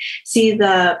to see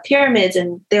the pyramids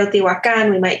in Teotihuacan.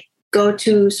 We might go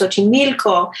to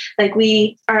Xochimilco.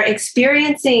 We are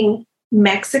experiencing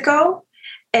Mexico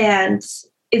and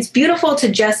it's beautiful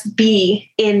to just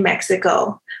be in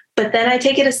Mexico. But then I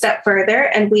take it a step further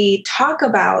and we talk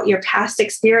about your past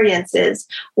experiences,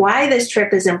 why this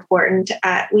trip is important.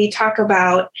 We talk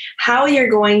about how you're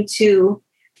going to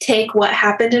take what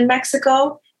happened in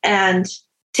Mexico and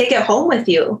take it home with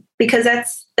you, because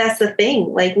that's the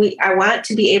thing. Like I want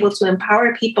to be able to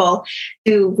empower people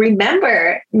to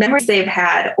remember memories they've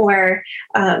had, or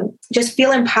just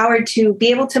feel empowered to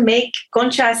be able to make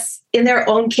conchas in their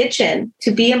own kitchen,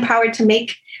 to be empowered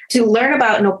to learn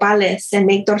about nopales and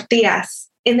make tortillas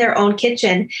in their own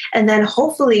kitchen, and then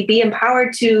hopefully be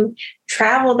empowered to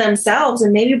travel themselves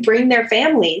and maybe bring their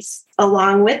families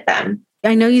along with them.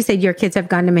 I know you said your kids have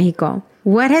gone to Mexico.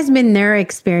 What has been their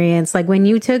experience? Like when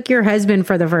you took your husband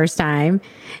for the first time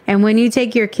and when you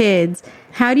take your kids,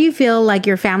 how do you feel like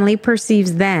your family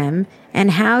perceives them?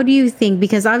 And how do you think,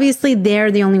 because obviously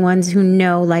they're the only ones who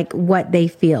know like what they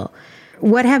feel.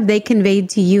 What have they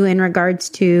conveyed to you in regards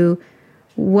to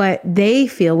what they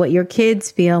feel, what your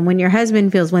kids feel, when your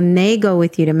husband feels when they go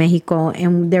with you to Mexico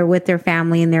and they're with their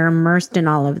family and they're immersed in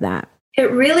all of that?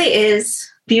 It really is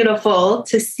beautiful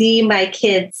to see my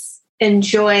kids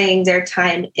enjoying their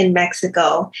time in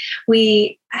Mexico.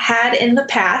 We had in the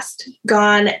past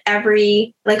gone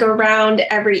around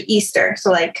every Easter.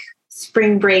 So like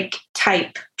spring break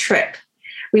type trip.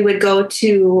 We would go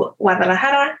to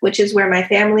Guadalajara, which is where my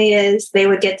family is. They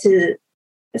would get to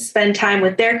spend time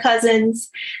with their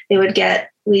cousins.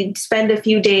 We'd spend a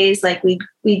few days, like we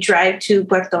drive to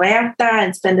Puerto Vallarta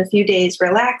and spend a few days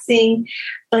relaxing.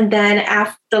 And then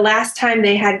after the last time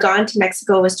they had gone to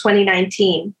Mexico was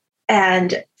 2019.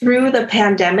 And through the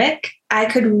pandemic, I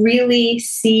could really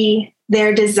see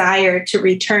their desire to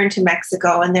return to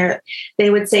Mexico. And they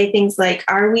would say things like,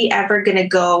 are we ever going to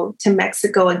go to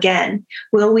Mexico again?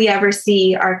 Will we ever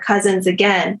see our cousins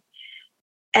again?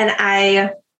 And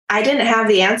I didn't have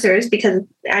the answers because,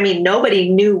 nobody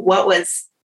knew what was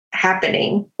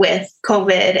happening with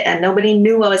COVID and nobody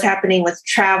knew what was happening with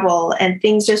travel, and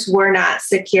things just were not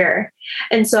secure.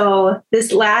 And so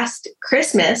this last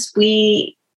Christmas,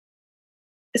 we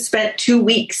spent 2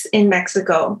 weeks in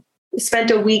Mexico. We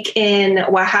spent a week in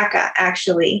Oaxaca,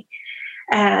 actually.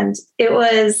 And it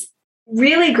was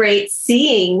really great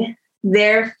seeing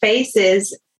their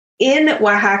faces in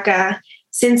Oaxaca,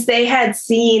 since they had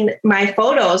seen my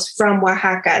photos from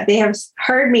Oaxaca. They have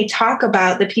heard me talk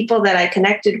about the people that I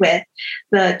connected with,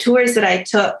 the tours that I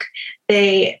took.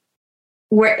 They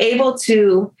were able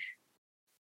to,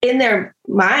 in their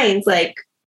minds, like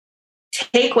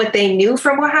take what they knew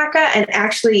from Oaxaca and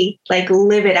actually like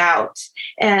live it out.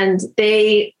 And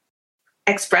they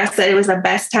expressed that it was the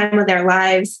best time of their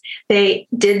lives. They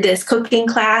did this cooking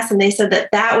class and they said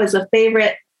that was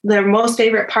their most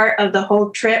favorite part of the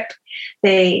whole trip.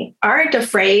 They aren't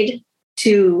afraid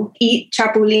to eat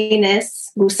chapulines,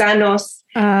 gusanos.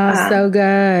 Oh, so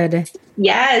good.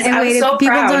 Yes, and I was so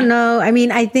people proud. Don't know. I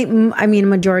mean, a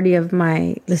majority of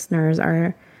my listeners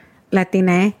are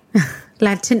Latinx.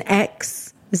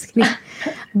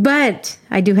 But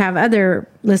I do have other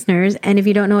listeners. And if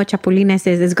you don't know what chapulines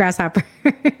is, it's grasshopper.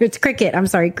 It's cricket. I'm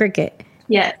sorry, cricket.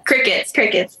 Yeah, crickets.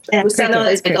 And gusano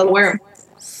is like a worm.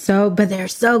 But they're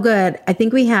so good. I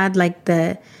think we had like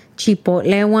the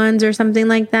chipotle ones or something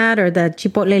like that, or the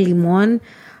chipotle limon.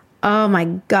 Oh my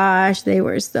gosh, they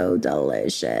were so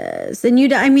delicious. And you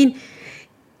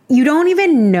don't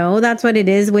even know that's what it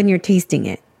is when you're tasting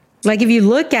it. Like if you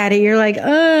look at it, you're like,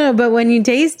 oh, but when you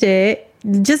taste it,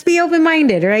 just be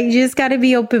open-minded, right? You just got to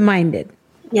be open-minded.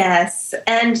 Yes.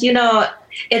 And,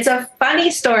 it's a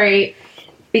funny story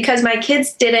because my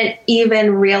kids didn't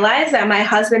even realize that my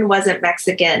husband wasn't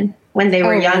Mexican when they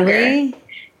were younger. Really?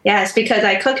 Yes, because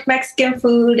I cooked Mexican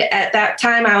food. At that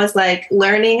time, I was like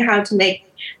learning how to make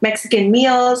Mexican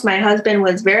meals. My husband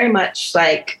was very much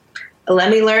like,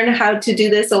 let me learn how to do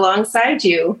this alongside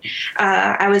you.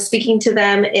 I was speaking to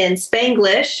them in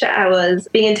Spanglish. I was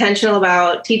being intentional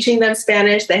about teaching them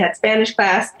Spanish. They had Spanish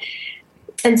class.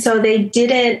 And so they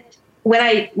didn't, when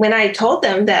I told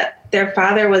them that their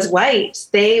father was white,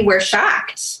 they were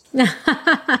shocked. And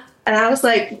I was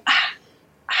like,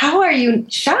 how are you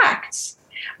shocked?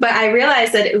 But I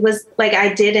realized that it was like,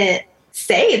 I didn't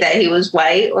say that he was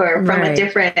white or from a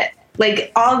different,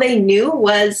 like all they knew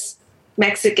was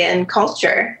Mexican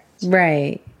culture.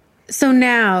 Right.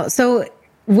 So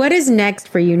what is next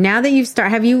for you? Now that you've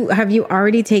have you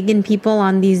already taken people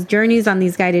on these journeys, on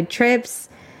these guided trips?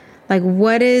 Like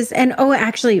what is, and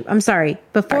actually, I'm sorry.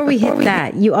 Before we hit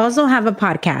that, you also have a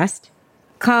podcast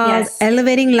called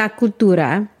Elevating La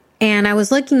Cultura. And I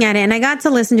was looking at it and I got to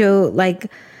listen to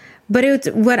but it's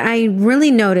what I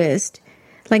really noticed.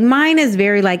 Like mine is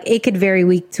very like, it could vary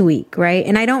week to week, right?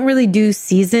 And I don't really do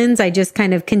seasons. I just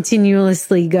kind of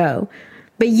continuously go.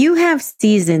 But you have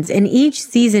seasons, and each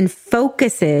season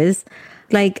focuses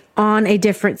like on a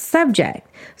different subject.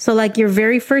 So like your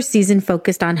very first season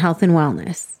focused on health and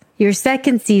wellness. Your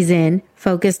second season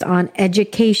focused on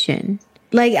education.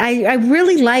 Like, I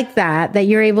really like that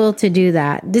you're able to do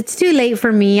that. It's too late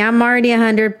for me. I'm already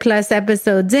 100 plus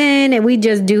episodes in, and we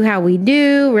just do how we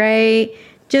do, right?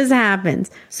 Just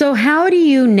happens. So how do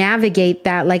you navigate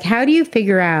that? Like, how do you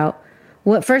figure out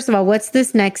first of all, what's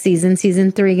this next season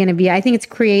 3 going to be? I think it's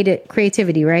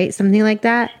creativity, right? Something like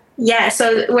that. Yeah.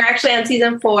 So we're actually on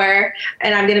season 4,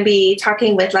 and I'm going to be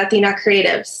talking with Latina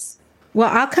creatives. Well,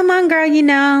 I'll come on, girl,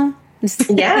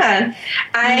 Yeah.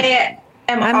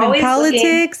 I'm always in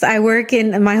politics. I work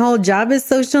my whole job is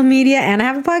social media, and I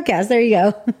have a podcast. There you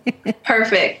go.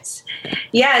 Perfect.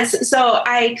 Yes. So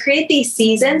I create these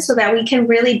seasons so that we can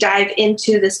really dive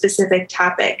into the specific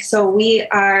topic. So we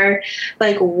are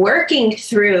like working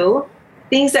through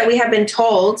things that we have been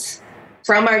told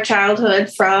from our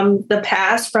childhood, from the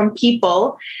past, from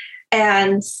people,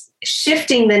 and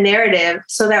shifting the narrative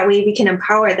so that we can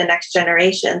empower the next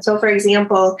generation. So for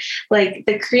example, like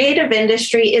the creative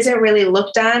industry isn't really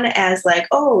looked on as like,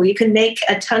 oh, you can make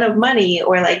a ton of money,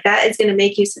 or like that is going to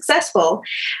make you successful.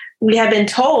 We have been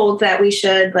told that we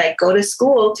should like go to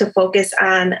school to focus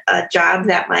on a job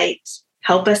that might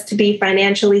help us to be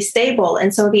financially stable.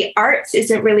 And so the arts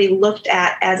isn't really looked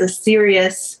at as a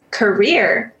serious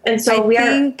career. And so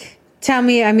tell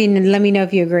me, I mean, let me know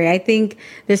if you agree. I think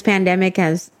this pandemic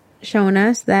has shown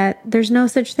us that there's no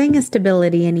such thing as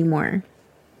stability anymore.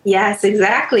 Yes,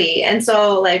 exactly. And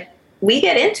so like we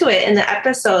get into it in the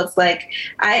episodes. Like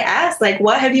I asked, like,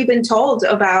 what have you been told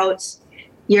about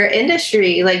your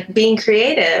industry, like being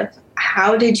creative?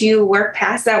 How did you work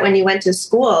past that when you went to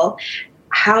school?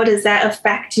 How does that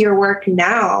affect your work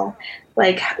now?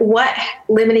 Like what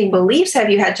limiting beliefs have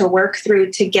you had to work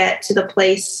through to get to the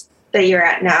place that you're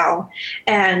at now?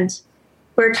 And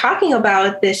we're talking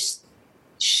about this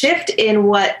shift in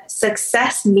what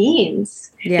success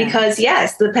means. Yeah. Because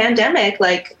yes, the pandemic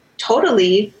like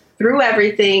totally threw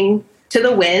everything to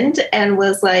the wind and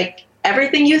was like,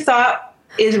 everything you thought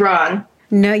is wrong.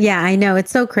 No, yeah, I know. It's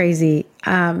so crazy.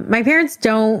 My parents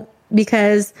don't,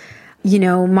 because,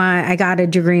 I got a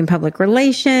degree in public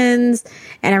relations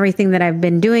and everything that I've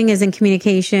been doing is in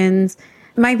communications.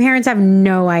 My parents have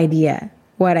no idea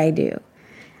what I do.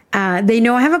 They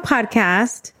know I have a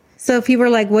podcast. So if people are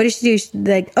like, what does she do? She's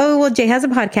like, oh, well, Jay has a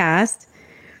podcast.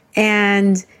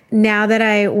 And now that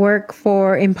I work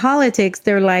in politics,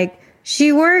 they're like,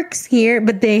 she works here,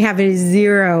 but they have a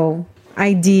zero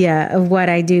idea of what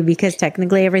I do, because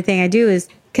technically everything I do is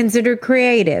considered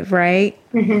creative, right?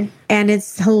 Mm-hmm. And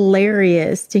it's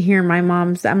hilarious to hear my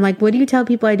mom's. I'm like, what do you tell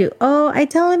people I do? Oh, I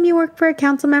tell them you work for a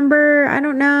council member. I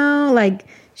don't know. Like,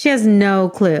 she has no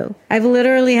clue. I've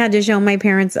literally had to show my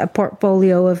parents a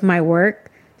portfolio of my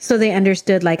work so they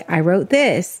understood, like, I wrote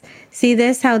this. See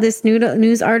this, how this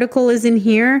news article is in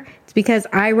here? It's because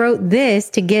I wrote this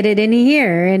to get it in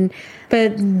here.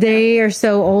 But they are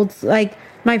so old. Like,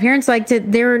 my parents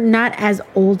they're not as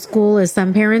old school as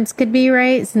some parents could be,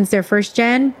 right? Since they're first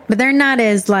gen, but they're not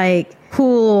as like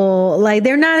cool. Like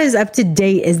they're not as up to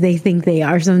date as they think they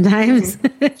are sometimes.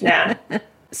 Yeah.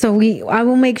 So I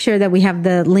will make sure that we have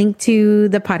the link to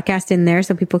the podcast in there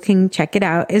so people can check it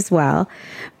out as well.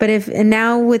 But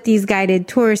now with these guided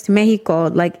tours to Mexico,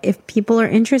 like if people are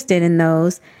interested in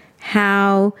those,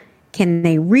 how can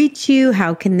they reach you?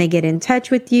 How can they get in touch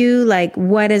with you? Like,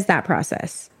 what is that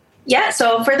process? Yeah,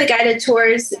 so for the guided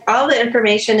tours, all the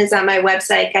information is on my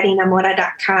website,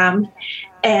 karinamora.com.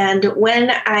 And when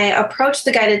I approach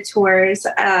the guided tours,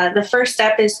 the first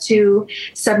step is to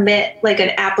submit like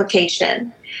an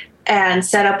application and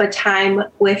set up a time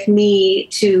with me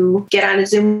to get on a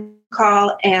Zoom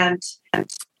call and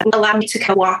allow me to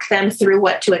kind of walk them through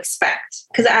what to expect.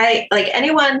 Because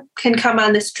anyone can come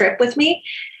on this trip with me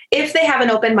if they have an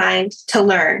open mind to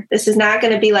learn. This is not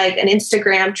going to be like an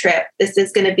Instagram trip. This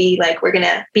is going to be like, we're going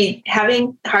to be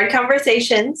having hard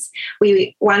conversations.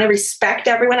 We want to respect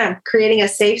everyone. I'm creating a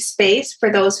safe space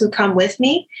for those who come with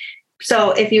me.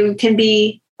 So if you can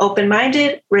be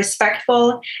open-minded,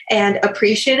 respectful, and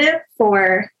appreciative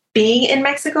for being in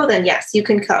Mexico, then yes, you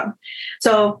can come.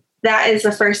 So that is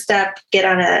the first step. Get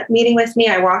on a meeting with me.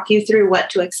 I walk you through what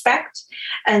to expect.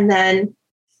 And then,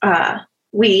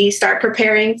 we start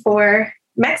preparing for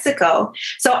Mexico.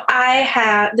 So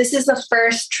this is the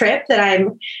first trip that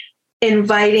I'm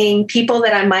inviting people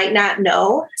that I might not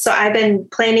know. So I've been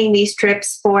planning these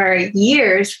trips for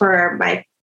years for my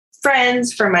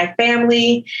friends, for my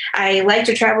family. I like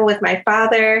to travel with my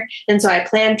father. And so I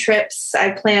plan trips.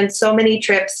 I planned so many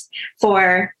trips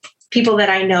for people that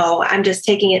I know. I'm just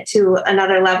taking it to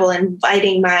another level,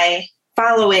 inviting my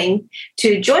following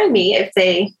to join me if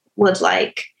they would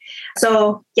like.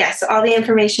 So yes, all the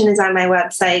information is on my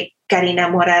website,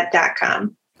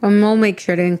 karinamora.com. And we'll make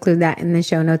sure to include that in the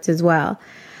show notes as well.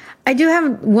 I do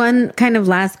have one kind of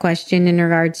last question in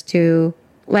regards to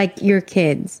like your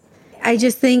kids. I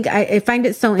just think I find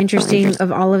it so interesting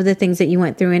of all of the things that you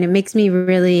went through. And it makes me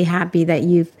really happy that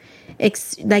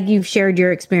you've shared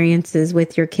your experiences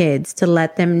with your kids to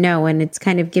let them know. And it's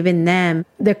kind of given them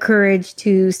the courage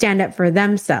to stand up for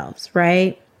themselves,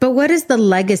 right? But what is the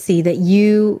legacy that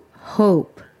you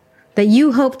hope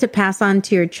to pass on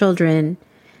to your children,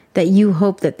 that you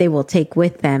hope that they will take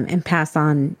with them and pass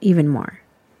on even more?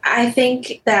 I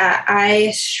think that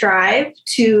I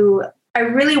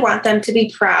really want them to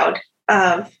be proud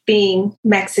of being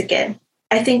Mexican.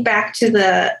 I think back to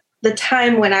the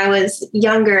time when I was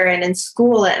younger and in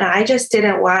school, and I just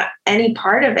didn't want any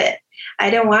part of it. I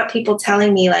didn't want people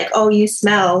telling me like, oh, you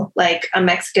smell like a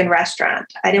Mexican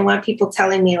restaurant. I didn't want people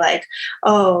telling me like,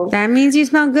 oh, that means you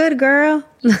smell good, girl.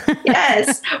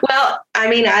 Yes. Well, I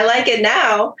mean, I like it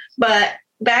now, but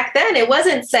back then it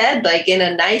wasn't said like in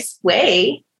a nice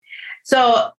way.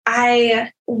 So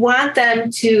I want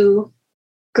them to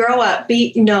grow up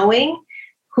knowing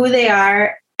who they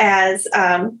are as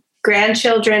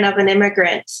grandchildren of an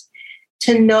immigrant,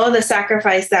 to know the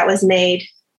sacrifice that was made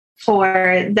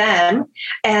for them,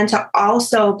 and to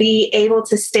also be able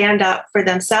to stand up for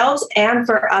themselves and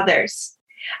for others.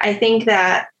 I think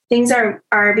that things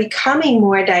are becoming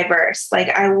more diverse. Like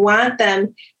I want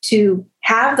them to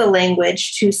have the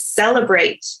language to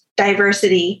celebrate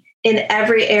diversity in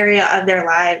every area of their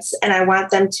lives. And I want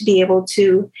them to be able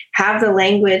to have the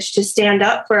language to stand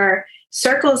up for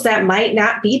circles that might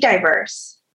not be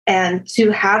diverse, and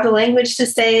to have the language to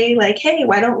say like, hey,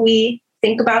 why don't we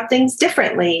think about things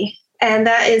differently? And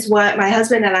that is what my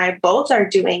husband and I both are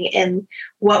doing in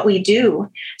what we do.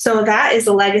 So that is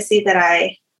a legacy that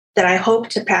I hope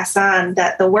to pass on,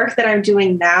 that the work that I'm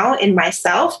doing now in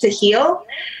myself to heal,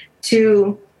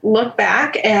 to look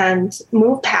back and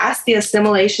move past the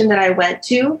assimilation that I went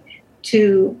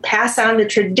to pass on the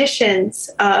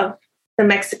traditions of the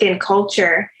Mexican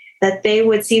culture, that they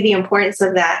would see the importance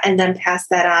of that and then pass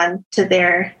that on to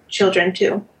their children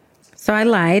too. So I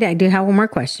lied. I do have one more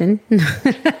question.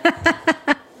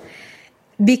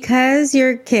 Because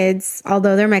your kids,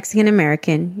 although they're Mexican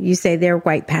American, you say they're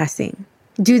white passing.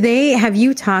 Have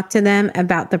you talked to them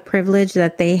about the privilege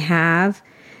that they have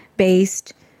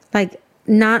based, like,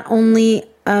 not only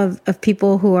of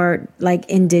people who are like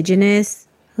indigenous,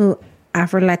 who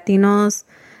Afro-Latinos,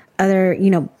 other,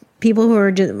 people who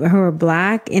are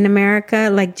Black in America,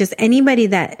 like just anybody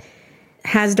that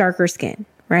has darker skin,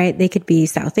 right? They could be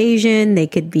South Asian, they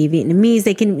could be Vietnamese,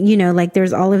 they can, like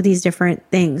there's all of these different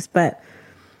things. But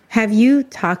have you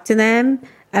talked to them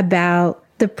about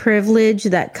the privilege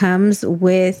that comes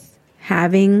with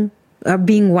having or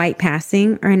being white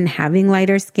passing and having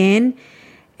lighter skin,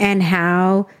 and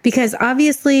how, because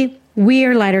obviously we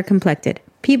are lighter complected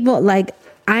people. Like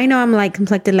I know I'm light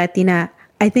complected Latina.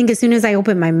 I think as soon as I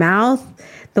open my mouth,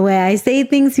 the way I say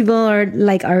things, people are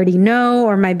like already know,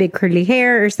 or my big curly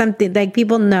hair or something, like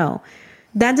people know.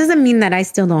 That doesn't mean that I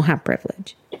still don't have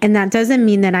privilege. And that doesn't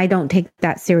mean that I don't take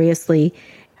that seriously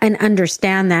and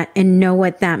understand that and know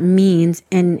what that means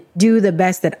and do the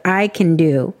best that I can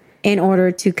do in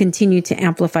order to continue to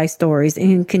amplify stories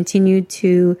and continue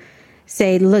to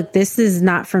say, look, this is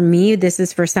not for me. This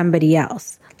is for somebody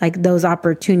else. Like those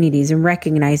opportunities and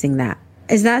recognizing that.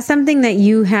 Is that something that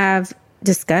you have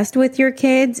discussed with your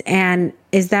kids? And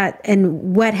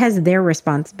what has their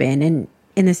response been?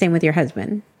 And the same with your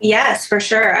husband? Yes, for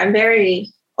sure. I'm very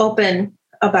open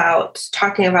about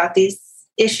talking about these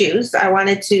issues. I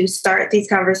wanted to start these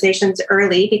conversations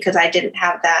early because I didn't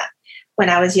have that when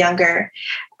I was younger.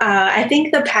 I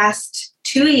think the past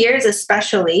 2 years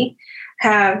especially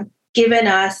have given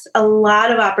us a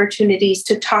lot of opportunities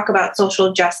to talk about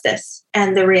social justice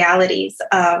and the realities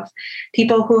of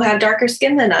people who have darker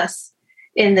skin than us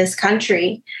in this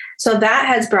country. So that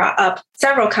has brought up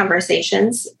several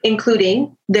conversations,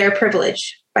 including their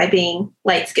privilege by being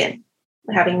light skinned,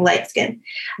 having light skin.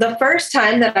 The first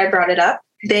time that I brought it up,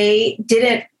 they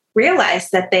didn't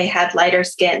realize that they had lighter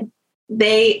skin.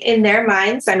 They, in their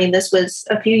minds, I mean, this was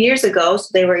a few years ago, so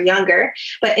they were younger,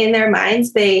 but in their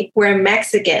minds, they were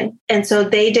Mexican. And so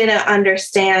they didn't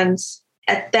understand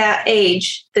at that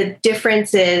age the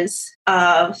differences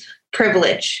of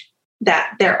privilege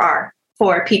that there are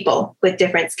for people with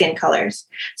different skin colors.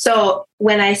 So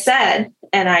when I said,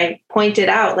 and I pointed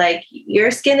out, like, your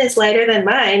skin is lighter than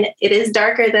mine, it is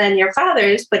darker than your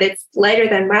father's, but it's lighter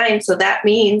than mine. So that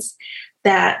means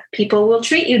that people will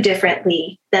treat you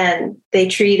differently than they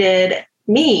treated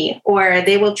me, or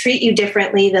they will treat you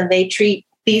differently than they treat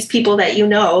these people that you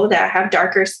know that have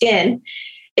darker skin.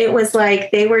 It was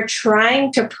like they were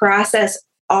trying to process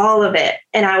all of it.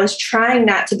 And I was trying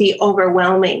not to be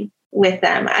overwhelming with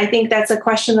them. I think that's a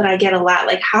question that I get a lot.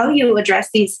 Like, how do you address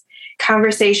these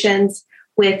conversations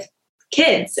with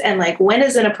kids? And like, when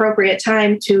is an appropriate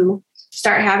time to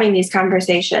start having these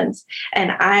conversations?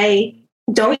 And I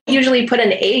don't usually put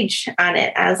an age on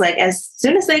it. As like, as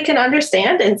soon as they can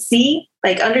understand and see,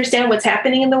 like, understand what's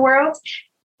happening in the world,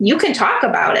 you can talk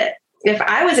about it. If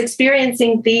I was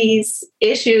experiencing these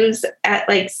issues at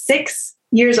like 6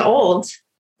 years old,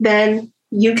 then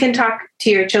you can talk to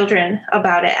your children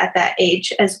about it at that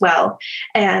age as well.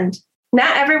 And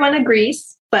not everyone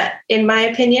agrees, but in my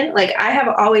opinion, like, I have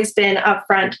always been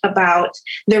upfront about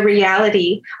the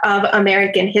reality of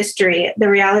American history, the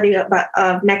reality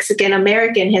of Mexican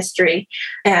American history,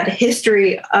 and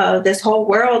history of this whole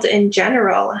world in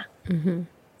general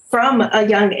from a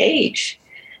young age.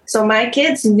 So my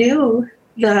kids knew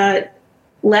the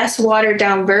less watered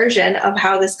down version of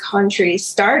how this country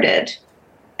started.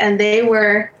 And they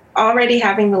were already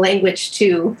having the language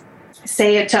to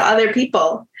say it to other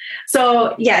people.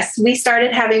 So yes, we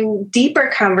started having deeper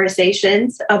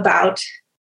conversations about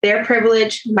their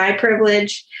privilege, my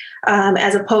privilege,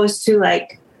 as opposed to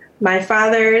like my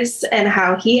father's and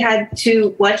how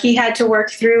what he had to work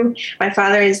through. My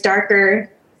father has darker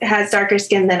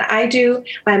skin than I do.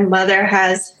 My mother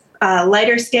has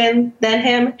lighter skin than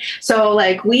him. So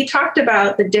like, we talked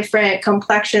about the different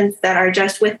complexions that are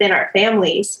just within our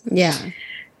families. Yeah.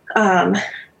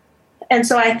 And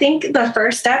so I think the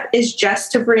first step is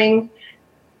just to bring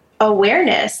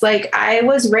awareness. Like, I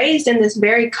was raised in this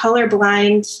very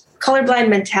colorblind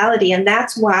mentality. And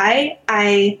that's why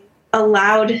I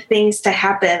allowed things to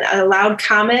happen. I allowed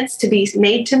comments to be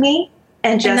made to me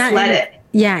and just let it.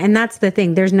 Yeah, and that's the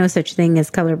thing. There's no such thing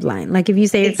as colorblind. Like, if you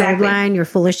say you're colorblind, you're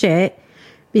full of shit,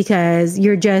 because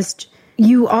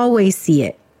you always see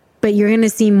it, but you're going to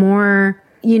see more,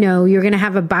 you're going to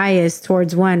have a bias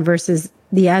towards one versus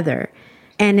the other.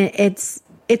 And it's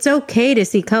okay to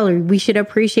see color. We should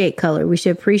appreciate color. We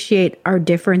should appreciate our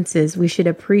differences. We should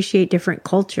appreciate different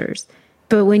cultures.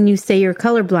 But when you say you're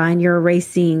colorblind, you're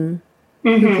erasing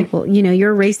people,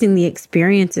 you're erasing the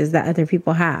experiences that other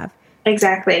people have.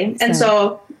 Exactly. And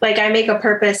so like, I make a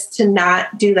purpose to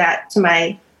not do that to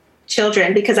my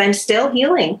children, because I'm still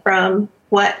healing from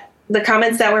the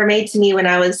comments that were made to me when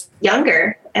I was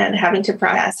younger, and having to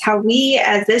process how we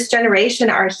as this generation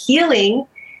are healing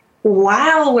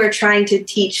while we're trying to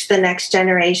teach the next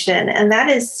generation. And that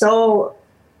is so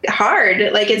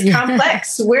hard. Like, it's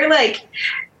complex. We're like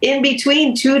in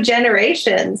between two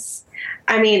generations.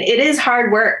 I mean, it is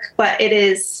hard work, but it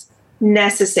is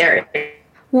necessary.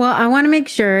 Well, I want to make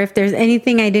sure if there's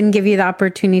anything I didn't give you the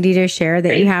opportunity to share,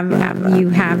 that you have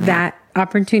that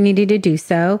opportunity to do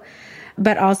so.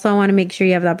 But also, I want to make sure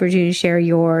you have the opportunity to share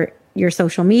your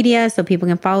social media so people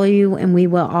can follow you. And we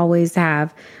always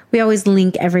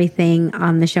link everything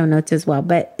on the show notes as well.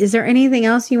 But is there anything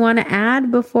else you want to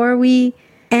add before we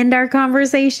end our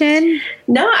conversation?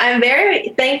 No, I'm very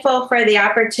thankful for the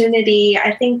opportunity.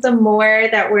 I think the more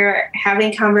that we're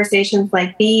having conversations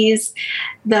like these,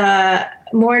 the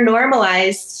more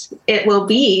normalized it will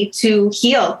be to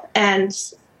heal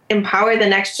and empower the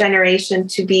next generation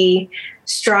to be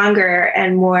stronger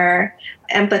and more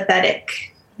empathetic.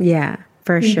 Yeah,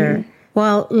 for sure.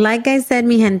 Well, like I said,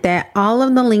 mi gente, all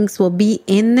of the links will be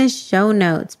in the show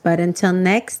notes. But until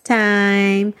next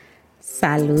time,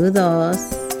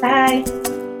 saludos. Bye.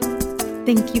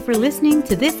 Thank you for listening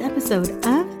to this episode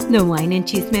of the Wine and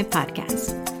Chisme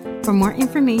podcast. For more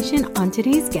information on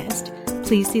today's guest,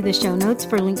 please see the show notes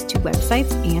for links to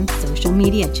websites and social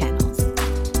media channels.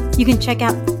 You can check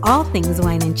out all things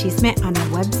Wine and Chisme on our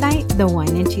website,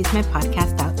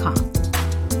 thewineandchismepodcast.com.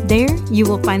 There, you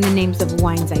will find the names of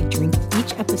wines I drink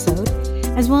each episode,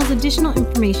 as well as additional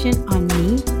information on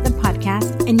me, the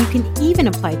podcast, and you can even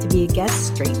apply to be a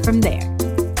guest straight from there.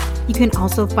 You can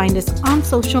also find us on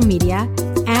social media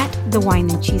at The Wine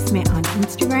and Chisme on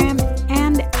Instagram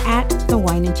and at The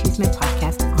Wine and Chisme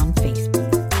Podcast on Facebook.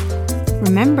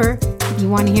 Remember, if you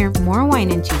want to hear more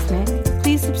Wine and Chisme,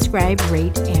 please subscribe,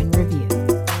 rate, and review.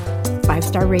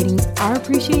 5-star ratings are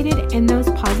appreciated, and those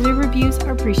positive reviews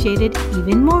are appreciated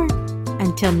even more.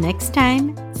 Until next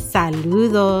time,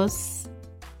 saludos.